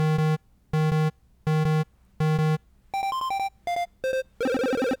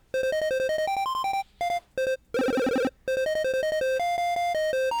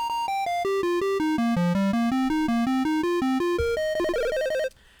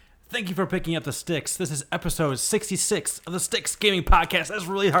Thank you for picking up the Sticks. This is episode 66 of the Sticks Gaming Podcast. That's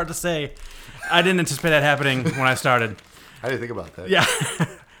really hard to say. I didn't anticipate that happening when I started. I didn't think about that. Yeah.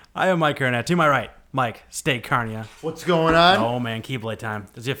 I am Mike Arnett. To my right, Mike Steak Carnia. What's going on? Oh, man. Keyblade time.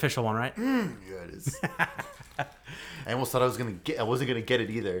 That's the official one, right? Yeah, it is. I almost thought I wasn't gonna get it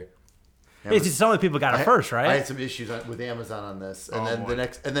either. Hey, see, some of the people got it first, right? I had some issues with Amazon on this, and then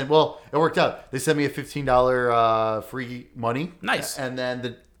it worked out. They sent me a $15 free money. Nice. And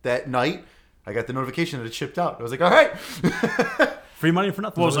then that night, I got the notification that it shipped out. I was like, all right. Free money for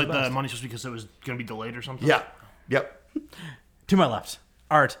nothing. What was like the money just because it was going to be delayed or something? Yeah. Yep. To my left,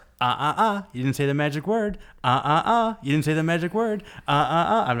 Art. You didn't say the magic word. You didn't say the magic word.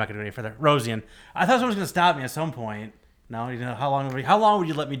 I'm not going to do any further. Rosian. I thought someone was going to stop me at some point. No, you know how long would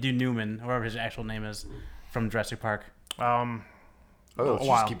you let me do Newman, or whatever his actual name is, from Jurassic Park? Let's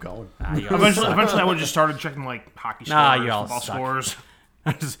just keep going. Eventually, I would have just started checking like hockey scores, football scores.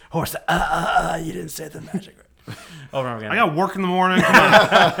 Horse. You didn't say the magic word. Over and over again. I got work in the morning.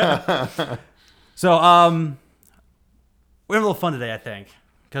 Come on. So, we have a little fun today, I think,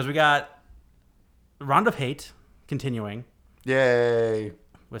 because we got Round of Hate continuing. Yay.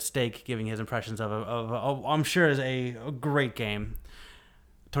 With Steak giving his impressions of I'm sure is a great game,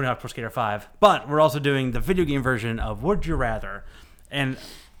 Tony Hawk Pro Skater 5. But we're also doing the video game version of Would You Rather. And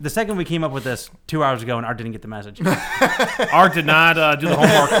the second we came up with this 2 hours ago, and Art didn't get the message. Art did not do the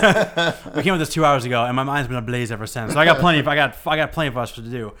homework. We came up with this 2 hours ago, and my mind's been ablaze ever since. So I got plenty of us to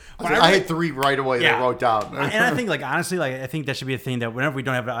do. I had three right away that I wrote down. And I think, honestly, I think that should be a thing that whenever we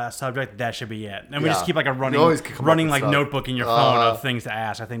don't have a subject, that should be it. And we just keep a running notebook in your phone of things to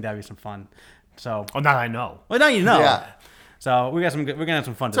ask. I think that'd be some fun. So. Oh, now I know. Well, now you know. Yeah. So we're gonna have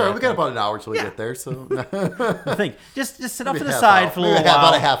some fun today. Sorry, we got about an hour till we get there. So I think just sit off to the side for a little while.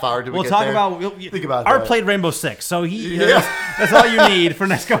 About a half hour. We'll talk there. about. Think about Art that. played Rainbow Six, so that's all you need for the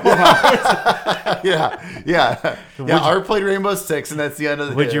next couple of hours. Yeah. Art played Rainbow Six, and that's the end of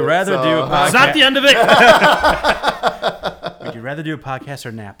the. Would you rather do a podcast? It's not the end of it. Would you rather do a podcast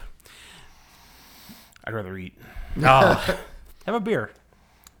or nap? I'd rather eat. Oh, have a beer.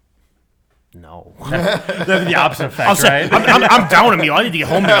 No. That'd be the opposite effect, right? I'm down a meal. I need to get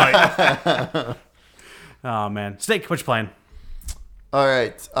home tonight. Oh man, Steak, what you playing? All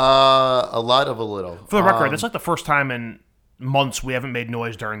right, a lot of a little. For the record, that's like the first time in months we haven't made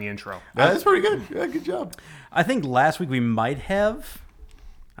noise during the intro. That's pretty good. Yeah, good job. I think last week we might have.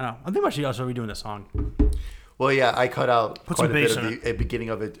 I don't know. I think we should also redoing the song. Well, yeah, I cut out Put quite some a bit bass of in the beginning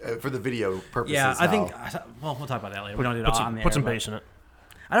of it for the video purposes. Yeah, I think. now. Well, we'll talk about that later. We don't do that on the Put air, some but- bass in it.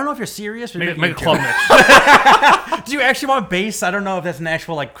 I don't know if you're serious. Or Make you're a club mix. Do you actually want bass? I don't know if that's an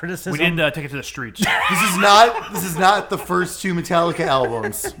actual criticism. We did take it to the streets. This is not the first two Metallica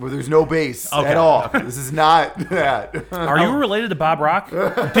albums where there's no bass at all. This is not that. Are you related to Bob Rock?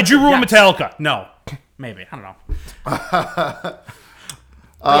 Did you ruin Metallica? No, maybe I don't know. But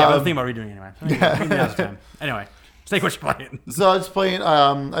we'll think about redoing it anyway. Maybe now's the time. Anyway, Steak, what you playing? So I was playing.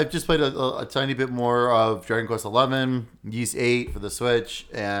 I've just played a tiny bit more of Dragon Quest XI, Ys 8 for the Switch,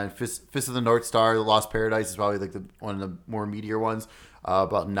 and Fist of the North Star. The Lost Paradise is probably like one of the more meatier ones.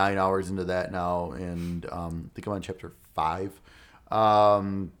 About 9 hours into that now, and I think I'm on chapter 5.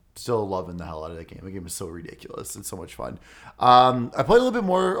 Still loving the hell out of that game. The game is so ridiculous. It's so much fun. I played a little bit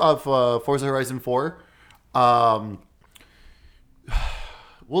more of Forza Horizon 4.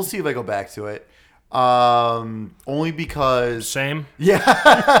 We'll see if I go back to it. Only because Same. Yeah.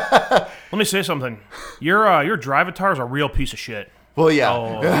 Let me say something. Your drive avatar is a real piece of shit. Well, yeah.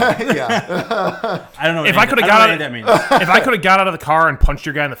 Oh. Yeah. I don't know. If I could have got out, that means. if I could have got out of the car and punched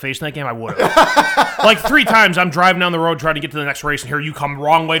your guy in the face in that game, I would have. Like 3 times, I'm driving down the road trying to get to the next race, and here you come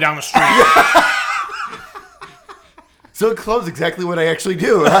wrong way down the street. So it closed exactly what I actually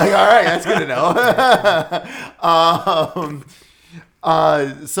do. Like, all right, that's good to know.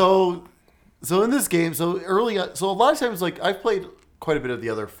 So in this game, so a lot of times, like I've played quite a bit of the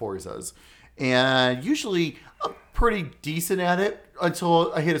other Forzas, and usually I'm pretty decent at it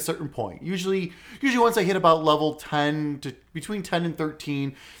until I hit a certain point. Usually once I hit about level 10 to between 10 and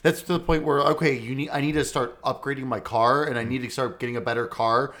 13, that's to the point where I need to start upgrading my car, and I need to start getting a better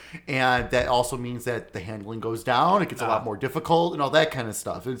car, and that also means that the handling goes down. It gets a lot more difficult and all that kind of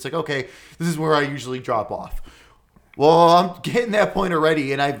stuff. And it's like, okay, this is where I usually drop off. Well, I'm getting that point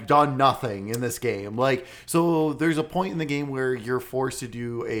already, and I've done nothing in this game. So there's a point in the game where you're forced to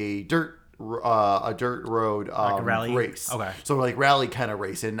do a dirt road a rally? race. Okay. So like rally kind of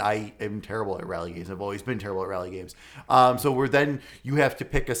race, and I am terrible at rally games. I've always been terrible at rally games. So you have to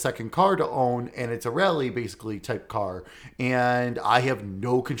pick a second car to own, and it's a rally basically type car, and I have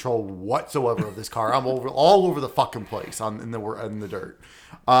no control whatsoever of this car. I'm all over the fucking place in the dirt.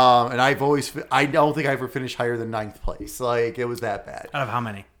 And I don't think I ever finished higher than 9th place. Like, it was that bad. Out of how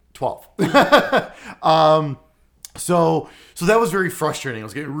many? 12. So that was very frustrating. I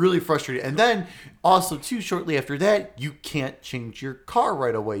was getting really frustrated. And then also too, shortly after that, you can't change your car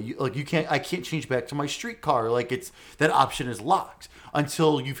right away. I can't change back to my street car. Like, that option is locked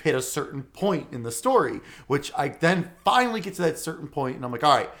until you've hit a certain point in the story, which I then finally get to that certain point, and I'm like,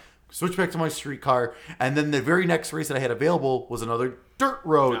 all right, switch back to my street car. And then the very next race that I had available was another dirt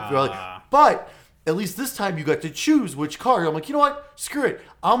road. But at least this time you got to choose which car. I'm like, you know what? Screw it.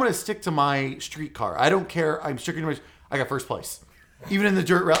 I'm going to stick to my street car. I don't care. I'm sticking to I got first place. Even in the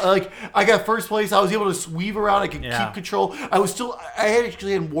dirt route. Like, I got first place. I was able to weave around. I could keep control. I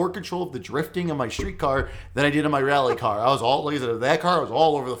actually had more control of the drifting of my street car than I did in my rally car. I was all, like I said, that car, I was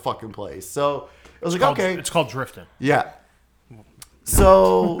all over the fucking place. So I was okay. It's called drifting. Yeah.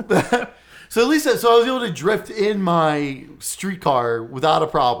 So... So at least I was able to drift in my street car without a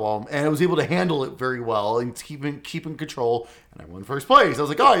problem, and I was able to handle it very well and keep in control. And I won first place. I was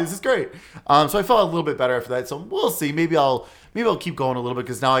like, "Oh, this is great!" So I felt a little bit better after that. So we'll see. Maybe I'll keep going a little bit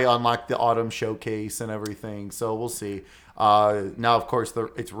because now I unlocked the autumn showcase and everything. So we'll see. Now, of course,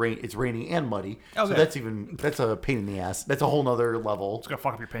 it's rainy and muddy. Okay. So that's a pain in the ass. That's a whole nother level. It's gonna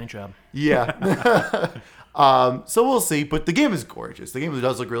fuck up your paint job. Yeah. So we'll see, but the game is gorgeous. The game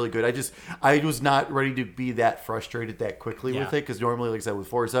does look really good. I was not ready to be that frustrated that quickly with it, because normally, like I said, with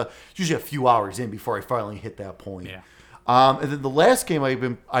Forza, it's usually a few hours in before I finally hit that point. Yeah. And then the last game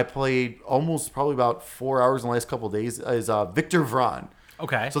I played almost probably about 4 hours in the last couple of days is Victor Vran.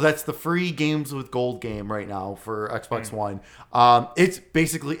 Okay. So that's the free games with gold game right now for Xbox One.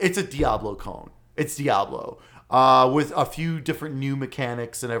 It's a Diablo clone. It's Diablo. With a few different new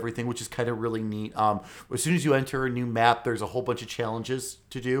mechanics and everything, which is kind of really neat. As soon as you enter a new map, there's a whole bunch of challenges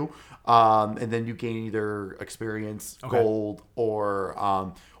to do, and then you gain either experience, gold,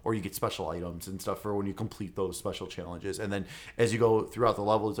 or you get special items and stuff for when you complete those special challenges. And then as you go throughout the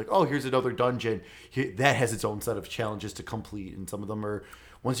level, it's like, oh, here's another dungeon that has its own set of challenges to complete, and some of them are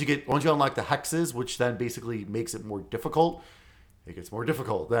once you unlock the hexes, which then basically makes it more difficult. It gets more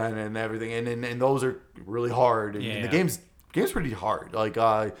difficult then and everything, and those are really hard. And the game's pretty hard. Like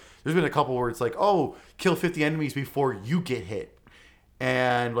there's been a couple where it's like, oh, kill 50 enemies before you get hit,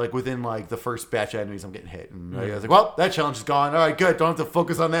 and like within like the first batch of enemies, I'm getting hit, and I was like, well, that challenge is gone. All right, good. Don't have to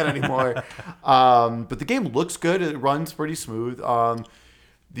focus on that anymore. But the game looks good. It runs pretty smooth.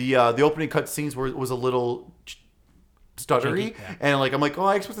 The opening cutscenes was a little stuttery, and like I'm like, oh,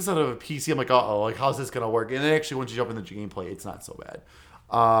 I expect this out of a PC. I'm like, oh, like how's this gonna work? And then actually, once you jump in the gameplay, it's not so bad.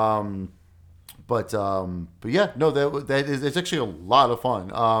 But yeah, no, it's actually a lot of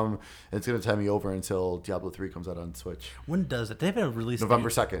fun. It's gonna tie me over until Diablo 3 comes out on Switch. When does it? They have a release November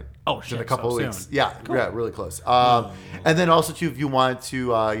date? 2nd. Oh shit! In a couple of weeks. Soon. Yeah, cool. Yeah, really close. And then also too, if you want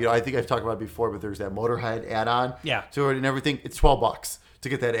to, I think I've talked about it before, but there's that Motorhead add-on. Yeah. To it and everything. It's $12 to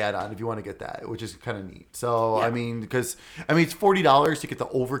get that add-on if you want to get that, which is kind of neat. So I mean, because it's $40 to get the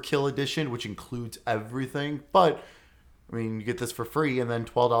Overkill edition, which includes everything, but. I mean, you get this for free, and then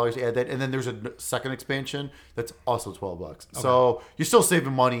 $12 to add that, and then there's a second expansion that's also $12. Okay. So you're still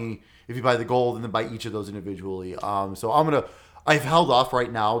saving money if you buy the gold and then buy each of those individually. So I've held off right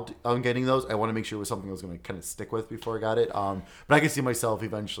now on getting those. I want to make sure it was something I was going to kind of stick with before I got it. But I can see myself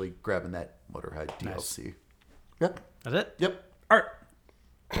eventually grabbing that Motorhead DLC. Nice. Yep. That's it. Yep. Art.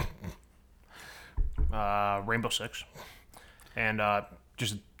 Rainbow Six, and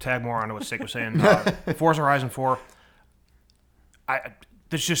just to tag more onto what Sick was saying. Forza Horizon 4.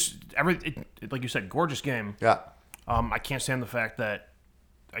 There's just like you said, gorgeous game. Yeah. I can't stand the fact that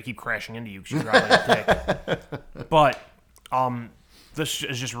I keep crashing into you because you drive like a dick. But this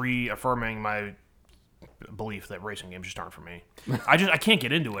is just reaffirming my belief that racing games just aren't for me. I can't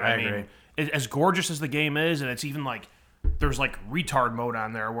get into it. I mean, as gorgeous as the game is, and it's even like there's like retard mode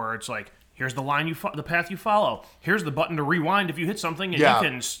on there where it's like, here's the line the path you follow. Here's the button to rewind if you hit something, and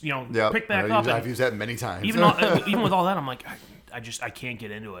you can pick back up. I've used that many times. Even with all that, I'm like, I can't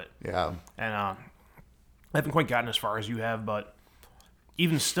get into it. Yeah. And I haven't quite gotten as far as you have, but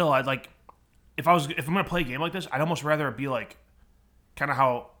even still, I'd like if I'm gonna play a game like this, I'd almost rather it be like kind of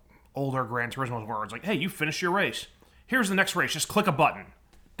how older Gran Turismo were. It's like, hey, you finished your race. Here's the next race. Just click a button.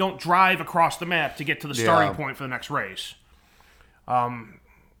 Don't drive across the map to get to the starting point for the next race.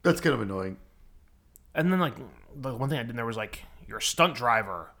 That's kind of annoying. And then like the one thing I did there was like, you're a stunt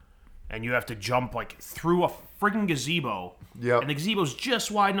driver. and you have to jump like through a friggin' gazebo. Yep. And the gazebo's just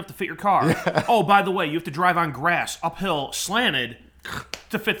wide enough to fit your car. Yeah. Oh, by the way, you have to drive on grass, uphill, slanted,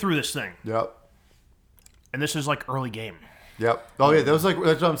 to fit through this thing. Yep. And this is like early game. Yep. Oh yeah, that's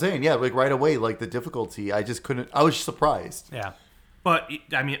what I'm saying. Yeah, like right away, like the difficulty, I just couldn't. I was surprised. Yeah. But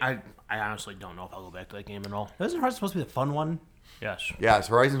I mean, I honestly don't know if I'll go back to that game at all. Isn't Horizon supposed to be the fun one? Yes. Yeah,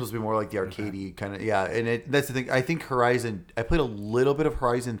 so Horizon was supposed to be more like the arcadey kind of. Yeah, and that's the thing. I think Horizon. I played a little bit of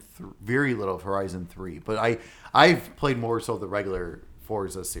Horizon, very little of Horizon 3, but I've played more so the regular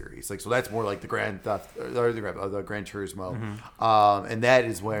Forza series. Like, so that's more like the Grand Theft or the Gran Turismo, and that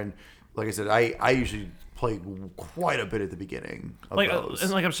is when, like I said, I usually play quite a bit at the beginning of those.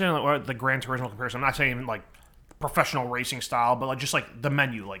 And like I'm saying, like, the Gran Turismo comparison. I'm not saying like professional racing style, but like just like the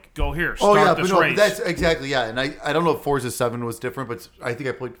menu, like go here, start this race. That's exactly, yeah. And I don't know if Forza 7 was different, but I think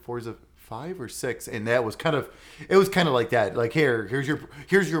I played Forza 5 or 6, and that was kind of like that. Like here's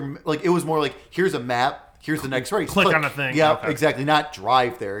your like, it was more like here's a map. Here's the next race. Click on a thing. Yeah, okay. Exactly. Not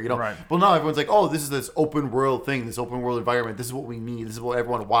drive there, Right. Well, now everyone's like, oh, this is this open world thing, this open world environment. This is what we need. This is what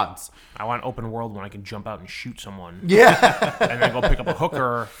everyone wants. I want open world when I can jump out and shoot someone. Yeah. And then go pick up a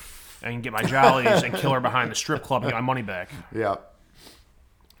hooker and get my jollies and kill her behind the strip club and get my money back. Yeah.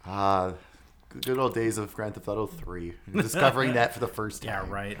 Good old days of Grand Theft Auto 3. Discovering that for the first time.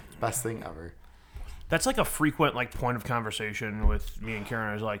 Yeah, right. Best thing ever. That's like a frequent like point of conversation with me and Karen.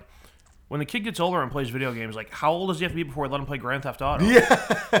 I was like, when the kid gets older and plays video games, like, how old does he have to be before I let him play Grand Theft Auto?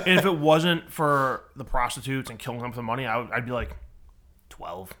 Yeah. And if it wasn't for the prostitutes and killing them for the money, I'd be like,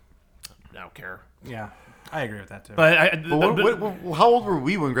 12. I don't care. Yeah, I agree with that too. But, How old were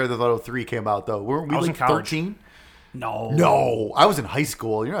we when Grand Theft Auto 3 came out, though? Weren't we I was like in college. 13? No. I was in high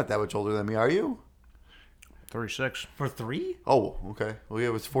school. You're not that much older than me, are you? 36. For 3? Oh, okay. Well, yeah,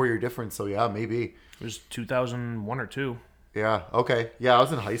 it was 4-year difference, so yeah, maybe. It was 2001 or 2. Yeah, okay. Yeah, I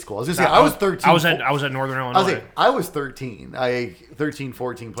was in high school. I was just saying, I was 13. I was at Northern Illinois. I was 13.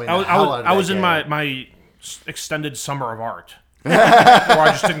 14 playing the hell out of that I was in game. my extended summer of art. Where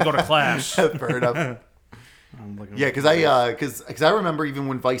I just didn't go to class. Fair enough. Yeah, because I remember even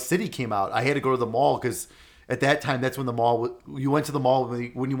when Vice City came out, I had to go to the mall because at that time that's when the mall you went to the mall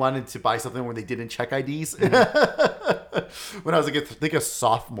when you wanted to buy something when they didn't check IDs. When I was like I think a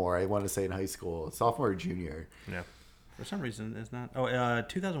sophomore, I want to say in high school, sophomore or junior. Yeah. For some reason, it's not. Oh,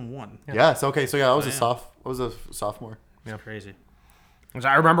 2001. Yes. Okay. So yeah, I was a sophmoore. Yeah, crazy. Because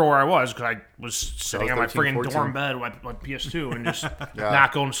I remember where I was because I was sitting on my 13, friggin' 14. dorm bed with my PS2 and just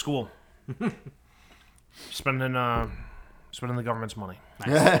not going to school. Spending the government's money. Nice.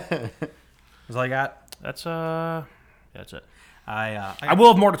 That's all I got. That's it. I will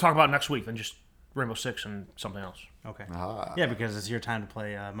have more to talk about next week than just Rainbow Six and something else. Okay. Yeah, because it's your time to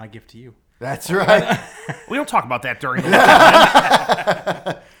play My Gift to You. That's right. We don't talk about that during the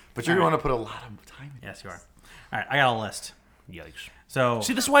time. But you're going to put a lot of time in. Yes, you are. All right, I got a list. Yikes. So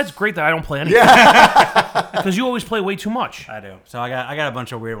See, this is why it's great that I don't play anything. Because you always play way too much. I do. So I got a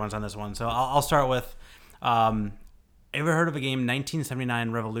bunch of weird ones on this one. So I'll start with. Ever heard of a game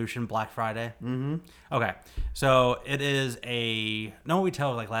 1979 Revolution Black Friday? Mm-hmm. Okay, so it is a. No, we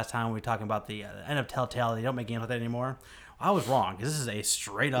tell like last time we were talking about the end of Telltale. They don't make games like that anymore. I was wrong. This is a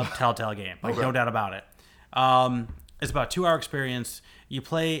straight up Telltale game, like no doubt about it. It's about a 2-hour experience. You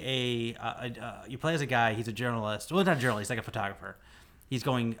play you play as a guy. He's a journalist. Well, not a journalist. He's like a photographer. He's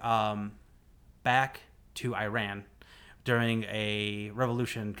going back to Iran during a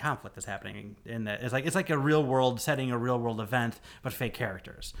revolution conflict that's happening. In that it's like a real world setting, a real world event, but fake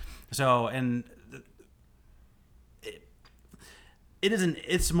characters. So and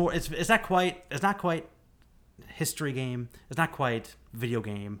it's not quite history game. It's not quite video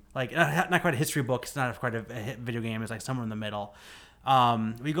game. Like not quite a history book. It's not quite a video game. It's like somewhere in the middle.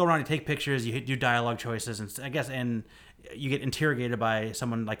 We go around, you take pictures, you do dialogue choices, and you get interrogated by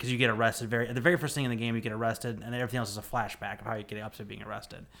someone, like, because you get arrested. The very first thing in the game, you get arrested, and everything else is a flashback of how you get up to being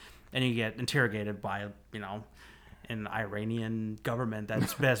arrested, and you get interrogated by an Iranian government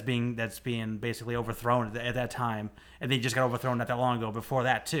that's being basically overthrown at that time, and they just got overthrown not that long ago before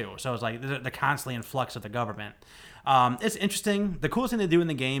that too. So it's like they're constantly in flux of the government. It's interesting. The coolest thing they do in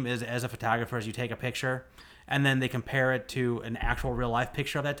the game is, as a photographer, is you take a picture, and then they compare it to an actual real life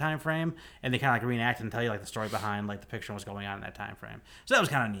picture of that time frame, and they kind of like reenact and tell you like the story behind like the picture and what's going on in that time frame. So that was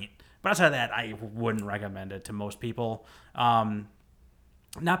kind of neat. But outside of that, I wouldn't recommend it to most people.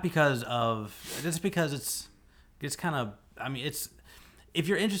 Not because of just because it's kind of, I mean, it's, if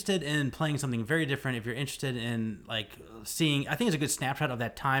you're interested in playing something very different, if you're interested in like seeing, I think it's a good snapshot of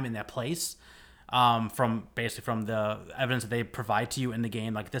that time and that place. From the evidence that they provide to you in the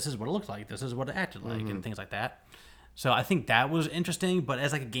game, like this is what it looked like, this is what it acted like, and things like that. So I think that was interesting, but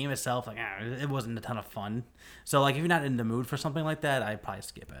as like a game itself, like it wasn't a ton of fun. So like if you're not in the mood for something like that, I'd probably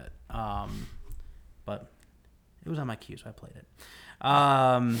skip it. But it was on my queue, so I played it.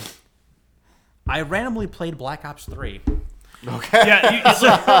 I randomly played Black Ops 3. Okay. Yeah, it's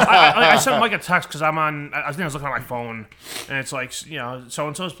like, I sent Mike a text because I think I was looking at my phone, and it's like, so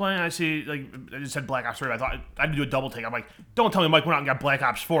and so's playing. I see like it said Black Ops 3. I thought I had to do a double take. I'm like, don't tell me Mike went out and got Black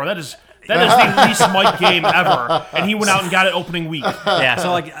Ops 4. That is the least Mike game ever, and he went out and got it opening week. Yeah,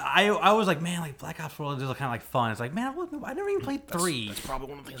 so like I was like, man, like Black Ops 4 is kind of like fun. It's like, man, I never even played 3. That's probably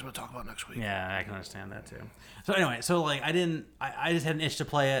one of the things I'm gonna talk about next week. Yeah, I can understand that too. So anyway, so like I just had an itch to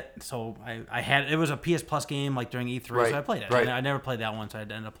play it. So it was a PS Plus game like during E3, Right, so I played it. right. And I never played that one, so I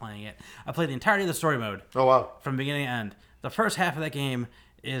ended up playing it. I played the entirety of the story mode. Oh wow. From beginning to end. The first half of that game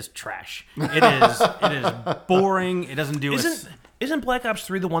is trash. It is boring. It doesn't do Isn't Black Ops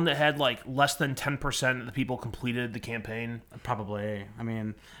 3 the one that had like less than 10% of the people completed the campaign? Probably. I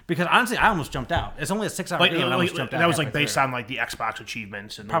mean, because honestly, I almost jumped out. It's only a 6-hour game. And I almost jumped out. That was like based on like the Xbox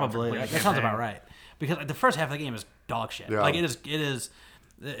achievements and probably. That sounds about right. Because the first half of the game is dog shit. Yeah. Like it just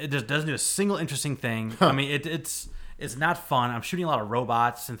doesn't do a single interesting thing. I mean, it's not fun. I'm shooting a lot of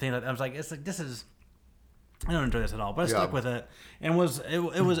robots and things like that. I was like, this is. I don't enjoy this at all, but I stuck with it, and it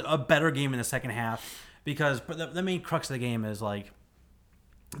was a better game in the second half because the main crux of the game is like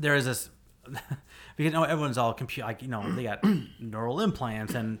there is this because everyone's all they got neural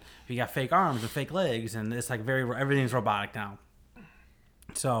implants and you got fake arms and fake legs and it's like everything's robotic now.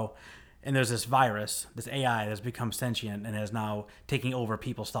 So. And there's this virus, this AI that's become sentient and is now taking over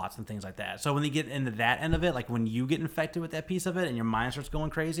people's thoughts and things like that. So when they get into that end of it, like when you get infected with that piece of it and your mind starts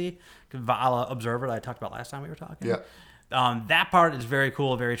going crazy, a la Observer that I talked about last time we were talking. Yeah. That part is very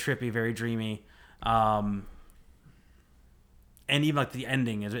cool, very trippy, very dreamy. And even like the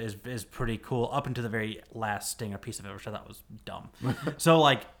ending is pretty cool up until the very last stinger piece of it, which I thought was dumb. So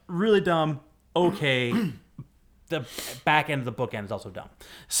like really dumb, okay. The back end of the book end is also dumb.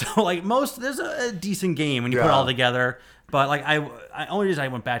 So like there's a decent game when you put it all together. But like I only reason I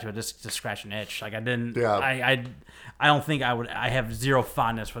went back to it just to scratch an itch. Like I didn't. Yeah. I don't think I would. I have zero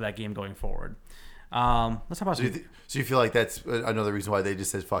fondness for that game going forward. Let's talk about. So you feel like that's another reason why they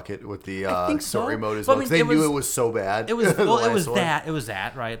just said fuck it with the story mode as well? Because they knew it was so bad. It was it was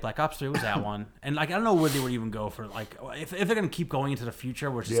that right. Black Ops 3 was that one, and like I don't know where they would even go for like if they're gonna keep going into the future,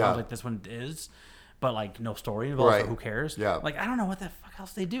 which it sounds like this one is. But like no story involved, so who cares? Yeah. Like I don't know what the fuck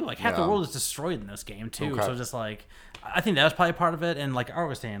else they do. Like half the world is destroyed in this game too. Okay. So just like I think that was probably part of it. And like Art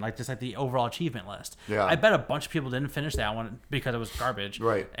was saying, like just like the overall achievement list. Yeah. I bet a bunch of people didn't finish that one because it was garbage.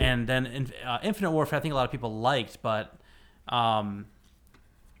 Right. And then Infinite Warfare, I think a lot of people liked, but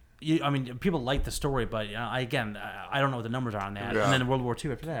people like the story, but I don't know what the numbers are on that. Yeah. And then World War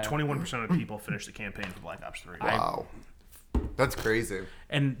II after that. 21% of people finished the campaign for Black Ops 3. Wow. That's crazy.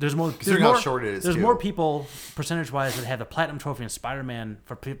 And there's more. Considering how short it is, there's too. more people percentage-wise that have the platinum trophy in Spider-Man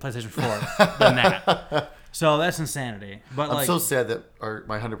for PlayStation 4 than that. So that's insanity. But I'm like, so sad that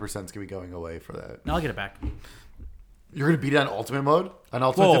my 100% is gonna be going away for that. no, I'll get it back. You're gonna beat it on ultimate mode, on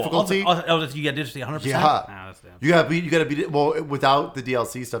ultimate difficulty. You got to do 100%. Yeah. Nah, that's damn. You gotta beat it. Well, without the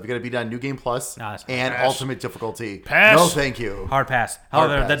DLC stuff, you gotta beat it on New Game Plus that's and pass. ultimate difficulty. Pass. No, thank you. Hard pass.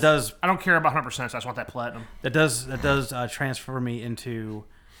 However, pass. that does I don't care about 100%, so I just want that platinum. transfer me into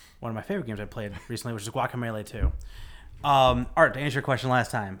one of my favorite games I played recently, which is Guacamelee 2. Art, to answer your question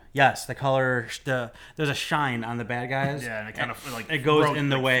last time, yes, the color, there's a shine on the bad guys. Yeah, and it kind of like it goes in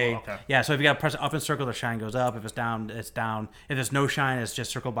the way. Okay. Yeah, so if you got to press up and circle, the shine goes up. If it's down, it's down. If there's no shine, it's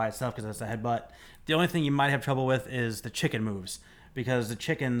just circled by itself because it's a headbutt. The only thing you might have trouble with is the chicken moves because the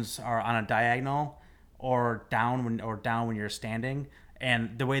chickens are on a diagonal or down when you're standing,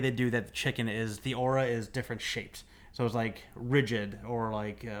 and the way they do that, the chicken is the aura is different shaped. So it's like rigid or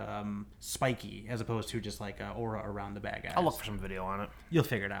like spiky as opposed to just like an aura around the bad guys. I'll look for some video on it. You'll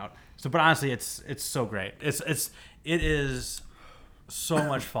figure it out. So, but honestly, it's so great. It is so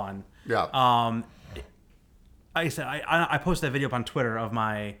much fun. Yeah. Like I said, I posted that video up on Twitter of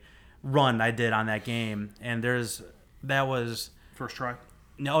my run I did on that game, and that was First try?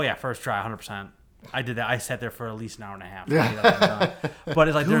 first try, 100%. I did that. I sat there for at least an hour and a half. Yeah. But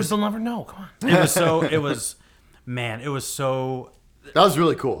it's like They'll never know. Come on. It was so. That was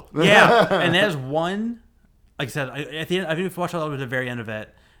really cool. Yeah, and there's one. Like I said, at the end, I didn't watch all the way to the very end of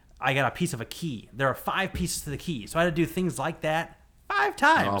it. I got a piece of a key. There are 5 pieces to the key, so I had to do things like that 5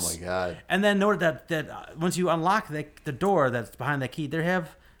 times. Oh my god! And then note that once you unlock the door that's behind that key, they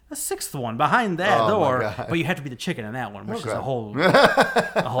have a 6th one behind that door. But you have to be the chicken in that one, which is a whole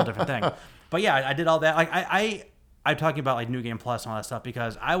different thing. But yeah, I did all that. Like I'm talking about like New Game Plus and all that stuff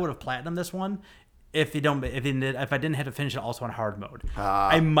because I would have platinumed this one if I didn't have to finish it also on hard mode.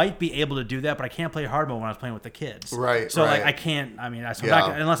 I might be able to do that, but I can't play hard mode when I was playing with the kids. Right. So right. like I can't. I mean,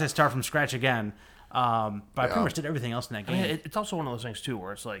 unless I start from scratch again. But I pretty much did everything else in that game. I mean, it's also one of those things too,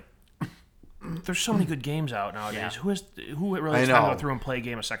 where it's like, there's so many good games out nowadays. Who really has time to go through and play a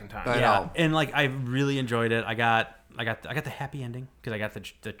game a second time? I know. And like I really enjoyed it. I got the happy ending because I got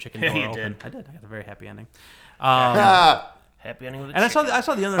the chicken door You open. did. I did. I got the very happy ending. Happy ending with a And chicken. I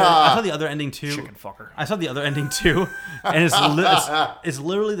saw the other ending too. Chicken fucker. I saw the other ending too, and it's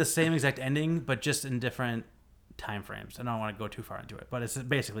literally the same exact ending, but just in different time frames. I don't want to go too far into it, but it's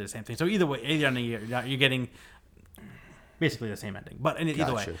basically the same thing. So either way, either ending you're getting basically the same ending. But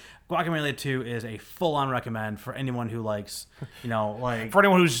either way, Guacamelee 2 is a full-on recommend for anyone who likes, like... For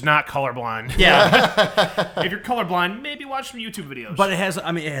anyone who's not colorblind. Yeah. If you're colorblind, maybe watch some YouTube videos. But it has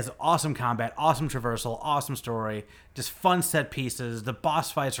awesome combat, awesome traversal, awesome story, just fun set pieces. The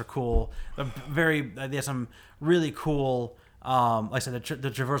boss fights are cool. There's some really cool... like I said, the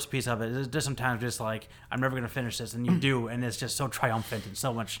traversal piece of it is just sometimes just like I'm never gonna finish this, and you do, and it's just so triumphant and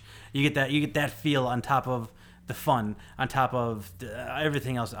so much. You get that feel on top of the fun, on top of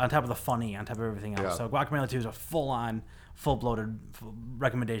everything else, on top of the funny, on top of everything else. Yeah. So Guacamelee 2 is a full-on, full-bloated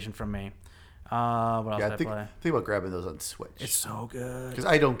recommendation from me. What else did I play? Think about grabbing those on Switch. It's so good. Because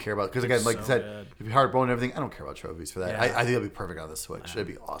I don't care about, because again, like I said, good. if you're hardbone and everything, I don't care about trophies for that. Yeah. I think it'll be perfect on the Switch. It'd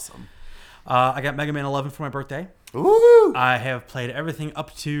be awesome. I got Mega Man 11 for my birthday. Ooh! I have played everything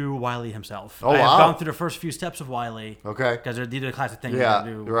up to Wily himself. Oh, I have wow. gone through the first few steps of Wily. Okay. Because these are the classic things Yeah,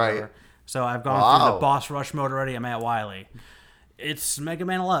 you do. right. Whatever. So I've gone through the boss rush mode already. I'm at Wily. It's Mega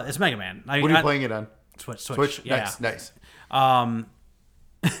Man 11. It's Mega Man. What are you playing it on? Switch. Yeah. Nice.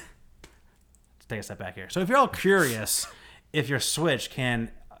 Let's take a step back here. So if you're all curious if your Switch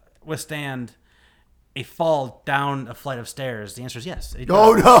can withstand a fall down a flight of stairs, the answer is yes.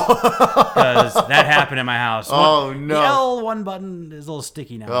 Oh, no! Because that happened in my house. Oh, no. The L1 button is a little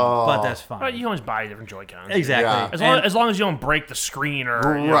sticky now, Oh. but that's fine. But you can always buy different Joy-Cons. Exactly. Yeah. As long as you don't break the screen or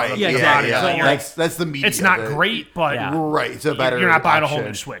Right. Yeah, Yeah, exactly. yeah. So you're- That's the media. it's not of it. great, but Yeah. Right. It's a better you're not buying a whole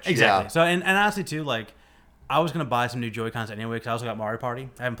option. new Switch. Exactly. Yeah. So and honestly too, like I was gonna buy some new Joy-Cons anyway because I also got Mario Party.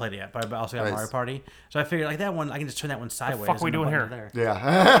 I haven't played it yet, but I also got Nice. Mario Party. So I figured like that one, I can just turn that one sideways. fuck are we and the doing button's here? there.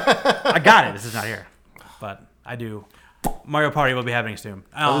 Yeah. I got it. This is not here, but I do. Mario Party will be happening soon.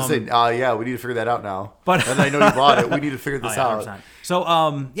 I was saying, yeah, we need to figure that out now. But- and I know you bought it. We need to figure this yeah, out. 100%.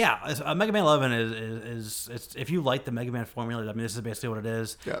 So, Mega Man 11 is if you like the Mega Man formula, I mean, this is basically what it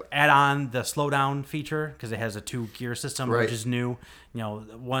is. Yep. Add on the slowdown feature because it has a 2-gear system, Right. which is new.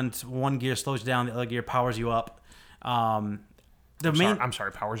 Once one gear slows you down, the other gear powers you up. I'm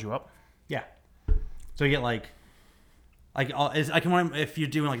sorry, powers you up? yeah. So you get if you're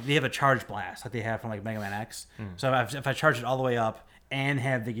doing they have a charge blast like they have from like Mega Man X. So if I charge it all the way up and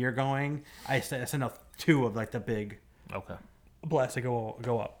have the gear going, I send out 2 of like the big Okay. blasts that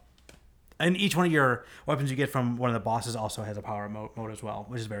go up. And each one of your weapons you get from one of the bosses also has a power mode as well,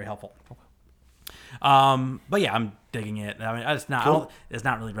 which is very helpful. But yeah, I'm digging it. I mean, it's not it's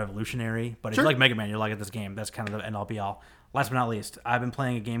not really revolutionary, but if you like Mega Man, you're like at this game. That's kind of the end all be all. Last but not least, I've been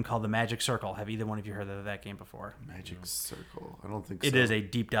playing a game called The Magic Circle. Have either one of you heard of that game before? Magic Circle. I don't think so. It is a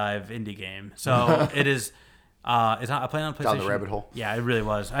deep dive indie game. So it is. I played on PlayStation. Down the rabbit hole. Yeah, it really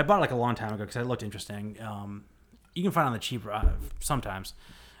was. I bought it like a long time ago because it looked interesting. You can find it on the cheap sometimes,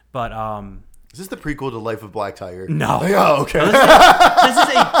 but Is this the prequel to Life of Black Tiger? No. Oh, okay. this is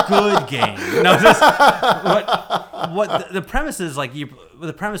a good game. No, the premise is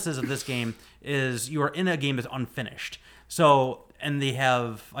the premises of this game is you are in a game that's unfinished. So they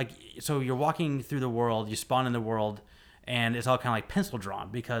have so you're walking through the world, you spawn in the world, and it's all kind of like pencil drawn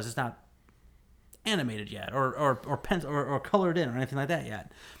because it's not animated yet or colored in or anything like that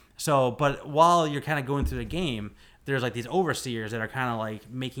yet. So, but while you're kind of going through the game, there's like these overseers that are kind of like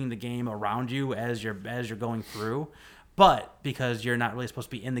making the game around you as you're going through. But because you're not really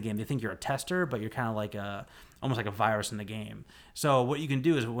supposed to be in the game, they think you're a tester, but you're kind of like almost like a virus in the game. So what you can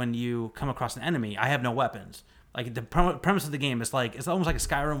do is when you come across an enemy, I have no weapons. Like the premise of the game is it's almost like a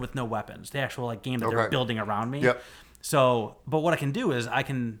Skyrim with no weapons. The actual game that they're building around me. Yep. So, but what I can do is I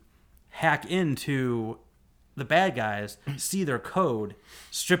can hack into the bad guys, see their code,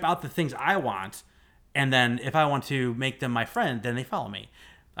 strip out the things I want, and then if I want to make them my friend, then they follow me.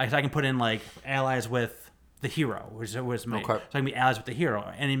 I can put in allies with the hero, which was me. So I can be allies with the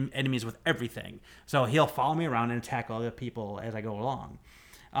hero, and enemies with everything. So he'll follow me around and attack all the people as I go along.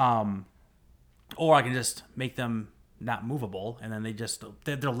 Or I can just make them not movable, and then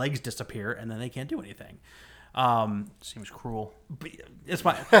their legs disappear, and then they can't do anything. Seems cruel. It's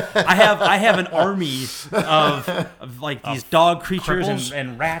my. I have an army of like these dog creatures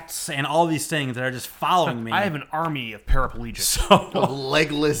and rats and all these things that are just following me. I have an army of paraplegics. So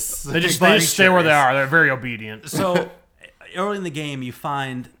legless. They just stay where they are. They're very obedient. So early in the game, you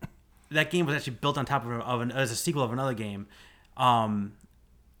find that game was actually built on top as a sequel of another game.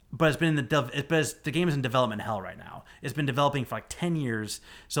 But it's been in the game is in development hell right now. It's been developing for like 10 years.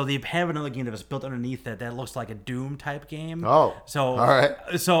 So they have another game that was built underneath it that looks like a Doom type game. Oh, so all right.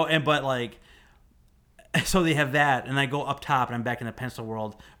 So they have that, and I go up top and I'm back in the pencil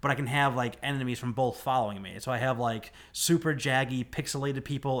world. But I can have like enemies from both following me. So I have like super jaggy, pixelated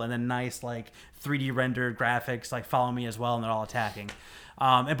people, and then nice like 3D rendered graphics like follow me as well, and they're all attacking.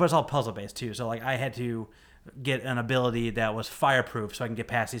 But it's all puzzle based too. So like I had to get an ability that was fireproof so I can get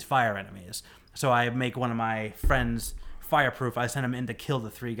past these fire enemies. So I make one of my friends fireproof. I send him in to kill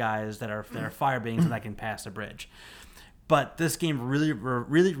the 3 guys that are fire beings, and I can pass the bridge. But this game really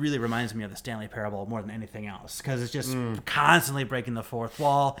reminds me of the Stanley Parable more than anything else, because it's just constantly breaking the fourth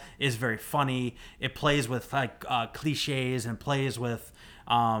wall. It's very funny. It plays with like cliches and plays with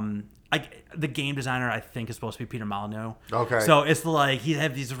like the game designer. I think is supposed to be Peter Molyneux. Okay. So it's like he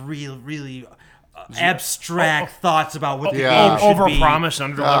have these really abstract thoughts about what the game should over be. promise,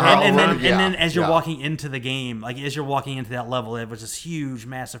 under deliver. And then as you're walking into the game, like as you're walking into that level, it was this huge,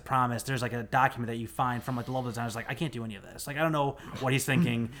 massive promise. There's like a document that you find from like the level designer's like, I can't do any of this. Like I don't know what he's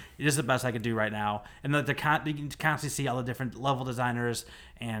thinking. This is the best I could do right now. And you can constantly see all the different level designers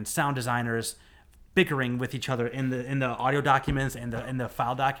and sound designers bickering with each other in the audio documents and the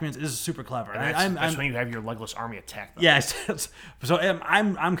file documents. This is super clever. That's when you have your legless army attack them. Yes. So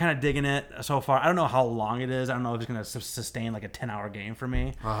I'm kind of digging it so far. I don't know how long it is. I don't know if it's going to sustain like a 10-hour game for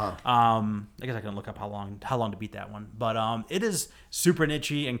me. I guess I can look up how long to beat that one. But it is super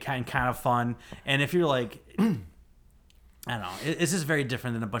niche-y and kind of fun. And if you're like, I don't know, it's just very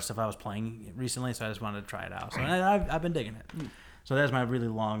different than a bunch of stuff I was playing recently. So I just wanted to try it out. So I've been digging it. So that's my really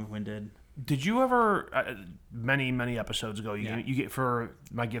long-winded. Did you ever, many episodes ago, you get for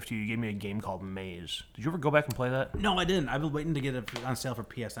my gift to you, you gave me a game called Maze. Did you ever go back and play that? No, I didn't. I've been waiting to get it on sale for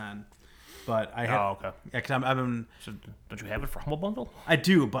PSN, but I have. Oh, okay. Yeah, because I've been. So don't you have it for Humble Bundle? I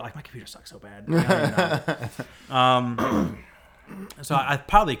do, but like my computer sucks so bad. So I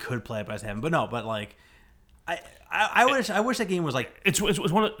probably could play it, but I just haven't. But no, but like, I wish that game was like. It's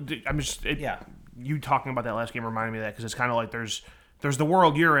one of. I'm just. You talking about that last game reminded me of that, because it's kind of like there's the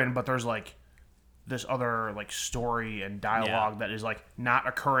world you're in, but there's like this other like story and dialogue that is like not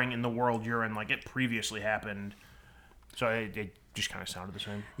occurring in the world you're in, like it previously happened. So it just kind of sounded the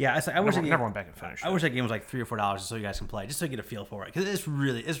same. Yeah, I wish never went back and finished. I wish that game was like $3 or $4 so you guys can play, just so you get a feel for it, because it's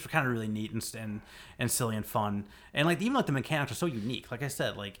kind of really neat and silly and fun, and like even like the mechanics are so unique. Like I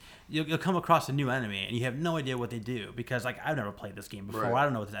said, like you'll come across a new enemy and you have no idea what they do, because like I've never played this game before. Right. I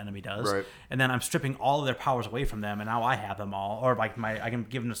don't know what this enemy does, right. And then I'm stripping all of their powers away from them, and now I have them all, or like I can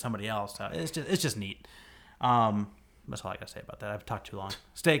give them to somebody else. So it's just neat. That's all I gotta say about that. I've talked too long.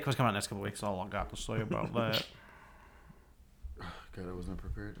 Steak, what's coming out next couple weeks? That's all I got to say about that. God, I wasn't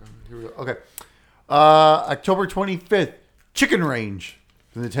prepared. Here we go. Okay. October 25th, Chicken Range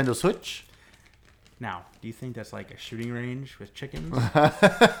for the Nintendo Switch. Now, do you think that's like a shooting range with chickens?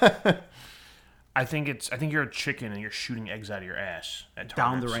 I think you're a chicken and you're shooting eggs out of your ass at targets.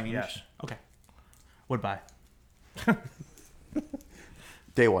 Down the range? Yes. Okay. Would buy.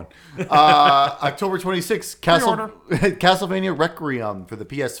 Day one. October 26th, Castlevania Requiem for the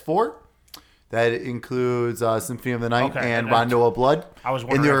PS4. That includes Symphony of the Night and Rondo of Blood I was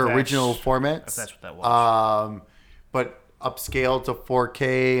in their original formats. If that's what that was. But upscaled to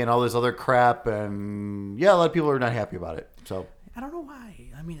 4K and all this other crap. And yeah, a lot of people are not happy about it. So I don't know why.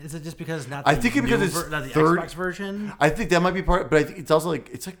 I mean, is it just because not? I think because it's not the Xbox version. I think that might be part, but I think it's also like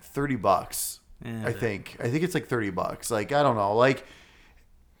it's like $30. Yeah, I think it's like $30. Like I don't know. Like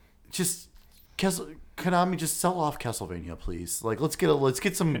just Konami, just sell off Castlevania, please. Like let's get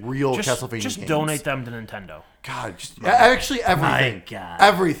some real Castlevania Just games. donate them to Nintendo. God, actually everything. My God.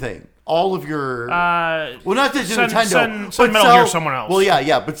 Everything. All of your well, not just Nintendo, send Metal Gear someone else. Well,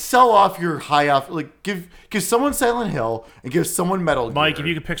 yeah, but sell off your high off. Like give someone Silent Hill and give someone Metal Gear. Mike, if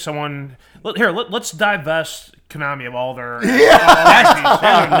you could pick someone, let's divest Konami of all their. That's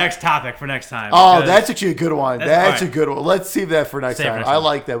our next topic for next time. Oh, that's actually a good one. That's right. a good one. Let's save that for next time. I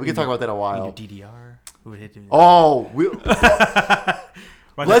like that. We can talk about that in a while. DDR. Who would hit DDR? Oh,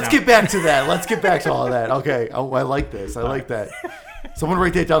 let's get back to that. Let's get back to all of that. Okay. Oh, I like this. I like that. Someone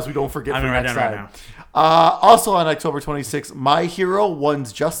write that down so we don't forget for next time. Right now. Also on October 26th, My Hero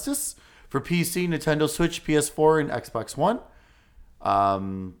One's Justice for PC, Nintendo Switch, PS4, and Xbox One.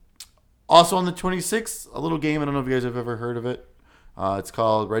 Also on the 26th, a little game. I don't know if you guys have ever heard of it. It's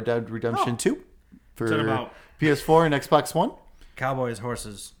called Red Dead Redemption 2 for PS4 and Xbox One. Cowboys,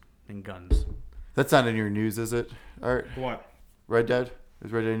 horses, and guns. That's not in your news, is it? All right. What? Red Dead?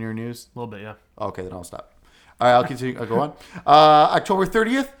 Is Red Dead in your news? A little bit, yeah. Okay, then I'll stop. All right, I'll continue. I'll go on. October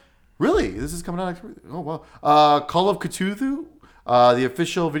 30th. Really? This is coming out October. Oh, wow. Call of Cthulhu, the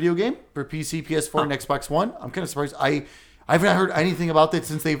official video game for PC, PS4, and Xbox One. I'm kind of surprised. I've not heard anything about that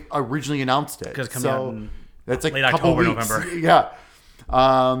since they originally announced it. Because coming out in that's like late a couple October, weeks. November. Yeah.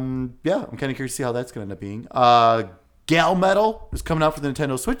 Yeah, I'm kind of curious to see how that's going to end up being. Gal Metal is coming out for the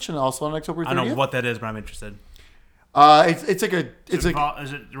Nintendo Switch and also on October 30th. I don't know what that is, but I'm interested. It's like a Is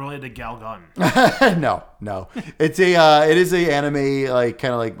it related to Gal Gun? no. It is a anime like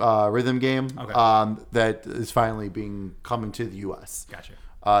kind of like rhythm game. Okay. That is finally coming to the US. Gotcha.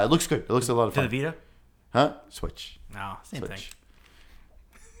 It looks good. It looks a lot of To fun. the Vita? Huh? Switch. No, same thing.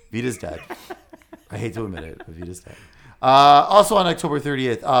 Vita's dead. I hate to admit it, but Vita's dead. Also on October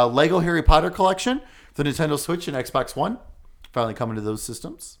 30th, Lego Harry Potter collection for the Nintendo Switch and Xbox One. Finally coming to those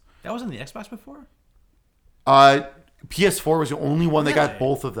systems. That was in the Xbox before? PS4 was the only one that got Really?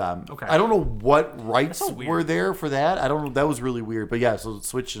 both of them. Okay. I don't know what rights so weird. were there for that. I don't know. That was really weird. But yeah, so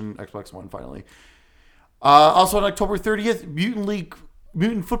Switch and Xbox One finally. Also on October 30th,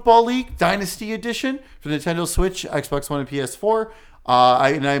 Mutant Football League Dynasty Edition for Nintendo Switch, Xbox One, and PS4.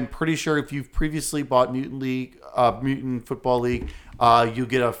 I'm pretty sure if you've previously bought Mutant Football League, you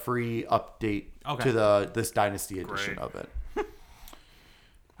get a free update to this Dynasty Edition of it.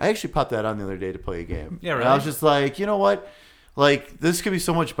 I actually popped that on the other day to play a game. Yeah, really? And I was just like, you know what? Like, this could be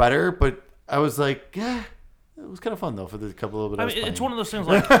so much better, but I was like, yeah, it was kind of fun, though, for the couple of bit I was it's playing. one of those things,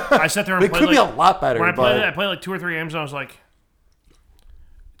 like, I sat there and It played, could be a like, lot better, when I played but... it, I played like 2 or 3 games, and I was like,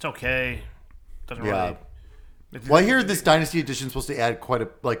 it's okay. Doesn't really... Well, I hear this Dynasty Edition is supposed to add quite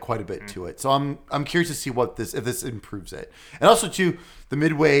a bit to it, so I'm curious to see if this improves it. And also, too, the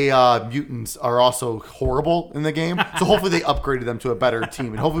Midway Mutants are also horrible in the game, so hopefully they upgraded them to a better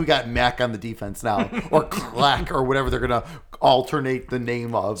team, and hopefully we got Mac on the defense now, or Clack, or whatever they're gonna alternate the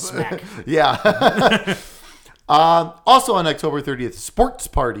name of. Smack. Yeah. Also on October 30th, Sports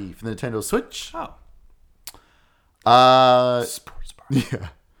Party for the Nintendo Switch. Sports bar. Yeah.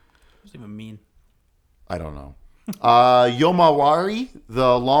 What does it even mean? I don't know. Yomawari,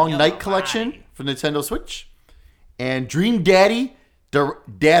 the Long Night Yomawari. Collection for Nintendo Switch, and Dream Daddy,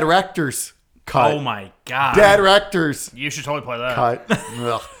 Director's Cut. Oh my god. Director's You should totally play that. Cut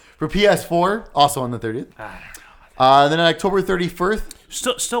Ugh. For PS4, also on the 30th. Then on October 31st,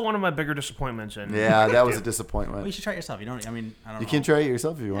 Still one of my bigger disappointments. In yeah, that was a Well, disappointment. you should try it yourself. You don't. I mean, I don't You know. can try it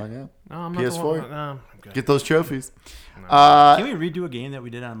yourself if you want. Yeah, No, I'm not PS4. The one, I'm good. Get those trophies. Can we redo a game that we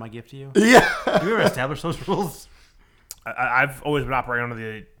did on My Gift to You? Yeah. Did we ever establish those rules? I've always been operating under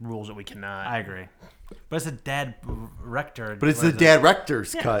the rules that we cannot. I agree. But it's a dad rector. But it's the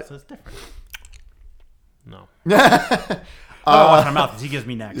Director's Yeah, Cut. so it's different. No. Oh, watch my mouth because he gives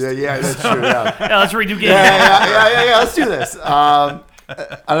me next. Yeah, that's true. Yeah. Yeah, let's redo games. Yeah. Let's do this. On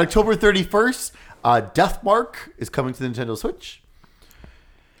October 31st, Deathmark is coming to the Nintendo Switch.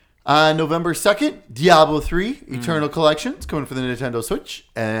 On November 2nd, Diablo 3 Eternal Collection is coming for the Nintendo Switch.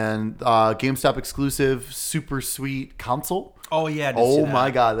 And GameStop exclusive Super Sweet console. Oh yeah. I did see Oh that.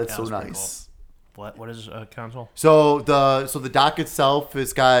 my god, that's Yeah, so that was pretty nice. What is a console? So the dock itself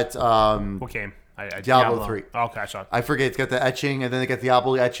has got What game? Diablo 3. Okay, I saw it. I forget, it's got the etching, and then they got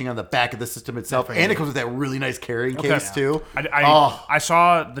Diablo etching on the back of the system itself, and it comes with that really nice carrying case too. I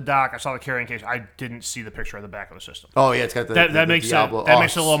saw the dock. I saw the carrying case. I didn't see the picture of the back of the system. Oh yeah, it's got the That makes Diablo. it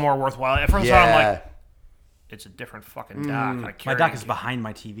makes it a little more worthwhile. At first, I saw it, I'm like, it's a different fucking dock. My dock is behind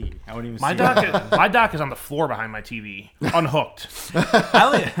my TV. I wouldn't even My see my dock is on the floor behind my TV, unhooked.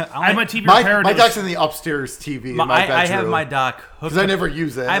 I I have my TV My repaired. dock's in the upstairs TV in my bedroom. I have my dock hooked. because I never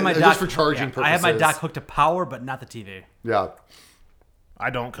use it. I have my It's dock just for charging purposes. I have my dock hooked to power, but not the TV. Yeah. I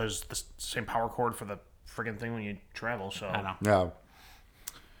don't because the same power cord for the friggin' thing when you travel. So I know. Yeah.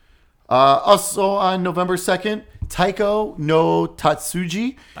 Also on November 2nd, Taiko no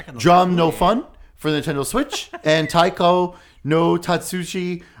Tatsuji, Drum No Fun for the Nintendo Switch, and Taiko no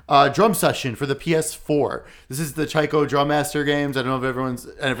Tatsuji Drum Session for the PS4. This is the Taiko Drum Master games. I don't know if everyone's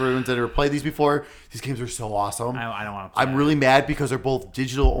ever played these before. These games are so awesome. I don't want to play I'm really mad because they're both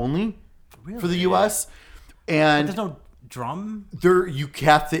digital only for the US. And There's no drum. you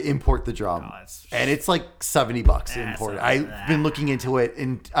have to import the drum, that's- and it's like $70 to That's import it. a- I've been looking into it,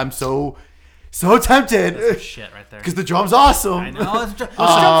 and I'm so tempted Shit, right there. because the drum's awesome. I know. It's drum's the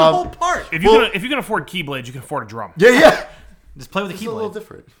whole part. if you can afford keyblades, you can afford a drum. Yeah. Just play with the It's a little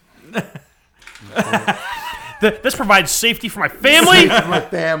keyboard. different. This provides safety for my family. For my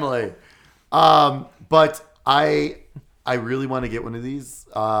family. But I really want to get one of these.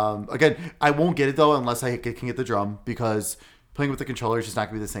 Again, I won't get it though unless I can get the drum, because playing with the controller is just not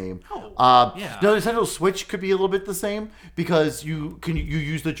going to be the same. yeah. No, Nintendo Switch could be a little bit the same, because you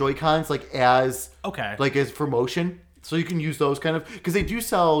use the Joy-Cons like as for motion, so you can use those kind of, because they do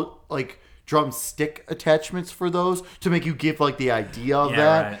sell like drumstick attachments for those to make you give like the idea of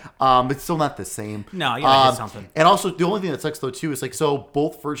that. Right. It's still not the same. No, you gotta get something. And also the only thing that sucks though too is like, so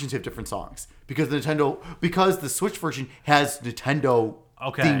both versions have different songs, because the Switch version has Nintendo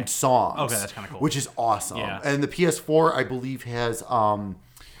themed songs. Okay, that's kind of cool. Which is awesome. Yeah. And the PS4 I believe has I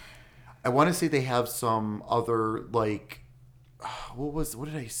want to say they have some other like what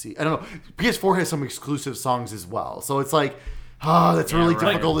did I see? I don't know. PS4 has some exclusive songs as well. So it's like that's really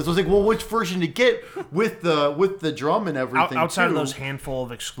difficult. It was like, well, which version to get with the drum and everything. Outside of those handful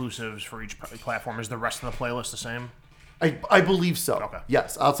of exclusives for each platform, is the rest of the playlist the same? I believe so. Okay.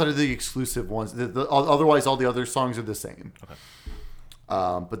 Yes, outside of the exclusive ones, otherwise all the other songs are the same. Okay.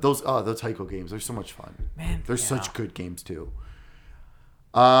 But those Taiko games, they're so much fun. Man, they're such good games too.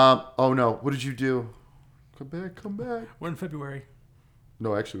 Oh no, what did you do? Come back. We're in February.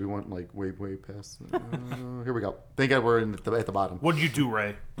 No, actually, we went like way past. Here we go. Thank God we're at the bottom. What did you do,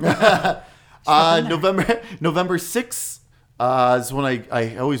 Ray? November 6th is when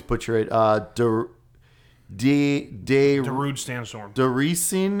I always butcher it. Darude Sandstorm.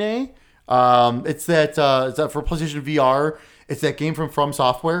 Daricine. It's that for PlayStation VR. It's that game from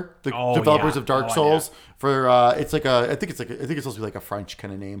Software, the developers of Dark Souls. For it's like I think it's supposed to be like a French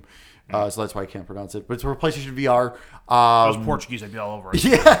kind of name. So that's why I can't pronounce it. But it's for PlayStation VR. If I was Portuguese, I'd be all over it.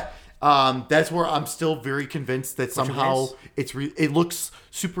 Yeah. That's where I'm still very convinced that somehow it looks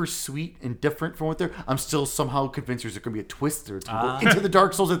super sweet and different from what they're. I'm still somehow convinced there's going to be a twist, or it's going to go into the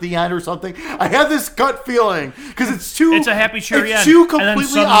Dark Souls at the end or something. I have this gut feeling because it's a happy cherry end. It's too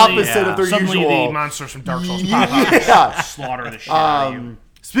completely opposite of their suddenly usual. The monsters from Dark Souls pop out and slaughter the shit out of you.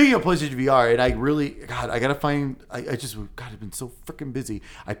 Speaking of PlayStation VR, and I gotta find. I've been so freaking busy.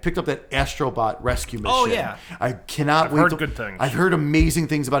 I picked up that Astrobot rescue mission. Oh yeah, I cannot wait. I've heard good things. I've heard amazing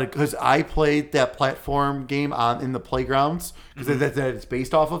things about it because I played that platform game in the playgrounds because that it's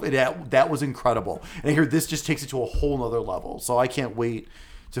based off of. That was incredible, and I hear this just takes it to a whole nother level. So I can't wait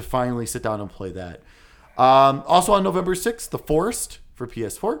to finally sit down and play that. Also on November 6th, The Forest for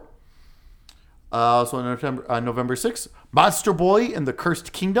PS4. Also on November 6th, Monster Boy and the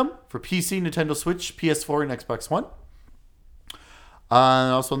Cursed Kingdom for PC, Nintendo Switch, PS4, and Xbox One.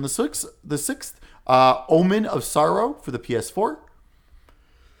 Also on the 6th, Omen of Sorrow for the PS4.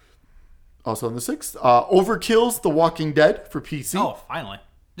 Also on the 6th, Overkill's The Walking Dead for PC. Oh, finally.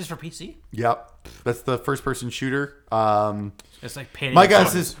 Just for PC? Yep. That's the first-person shooter. It's like payday. My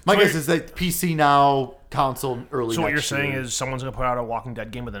guess is that PC now, console early. So what you're next year. saying is someone's going to put out a Walking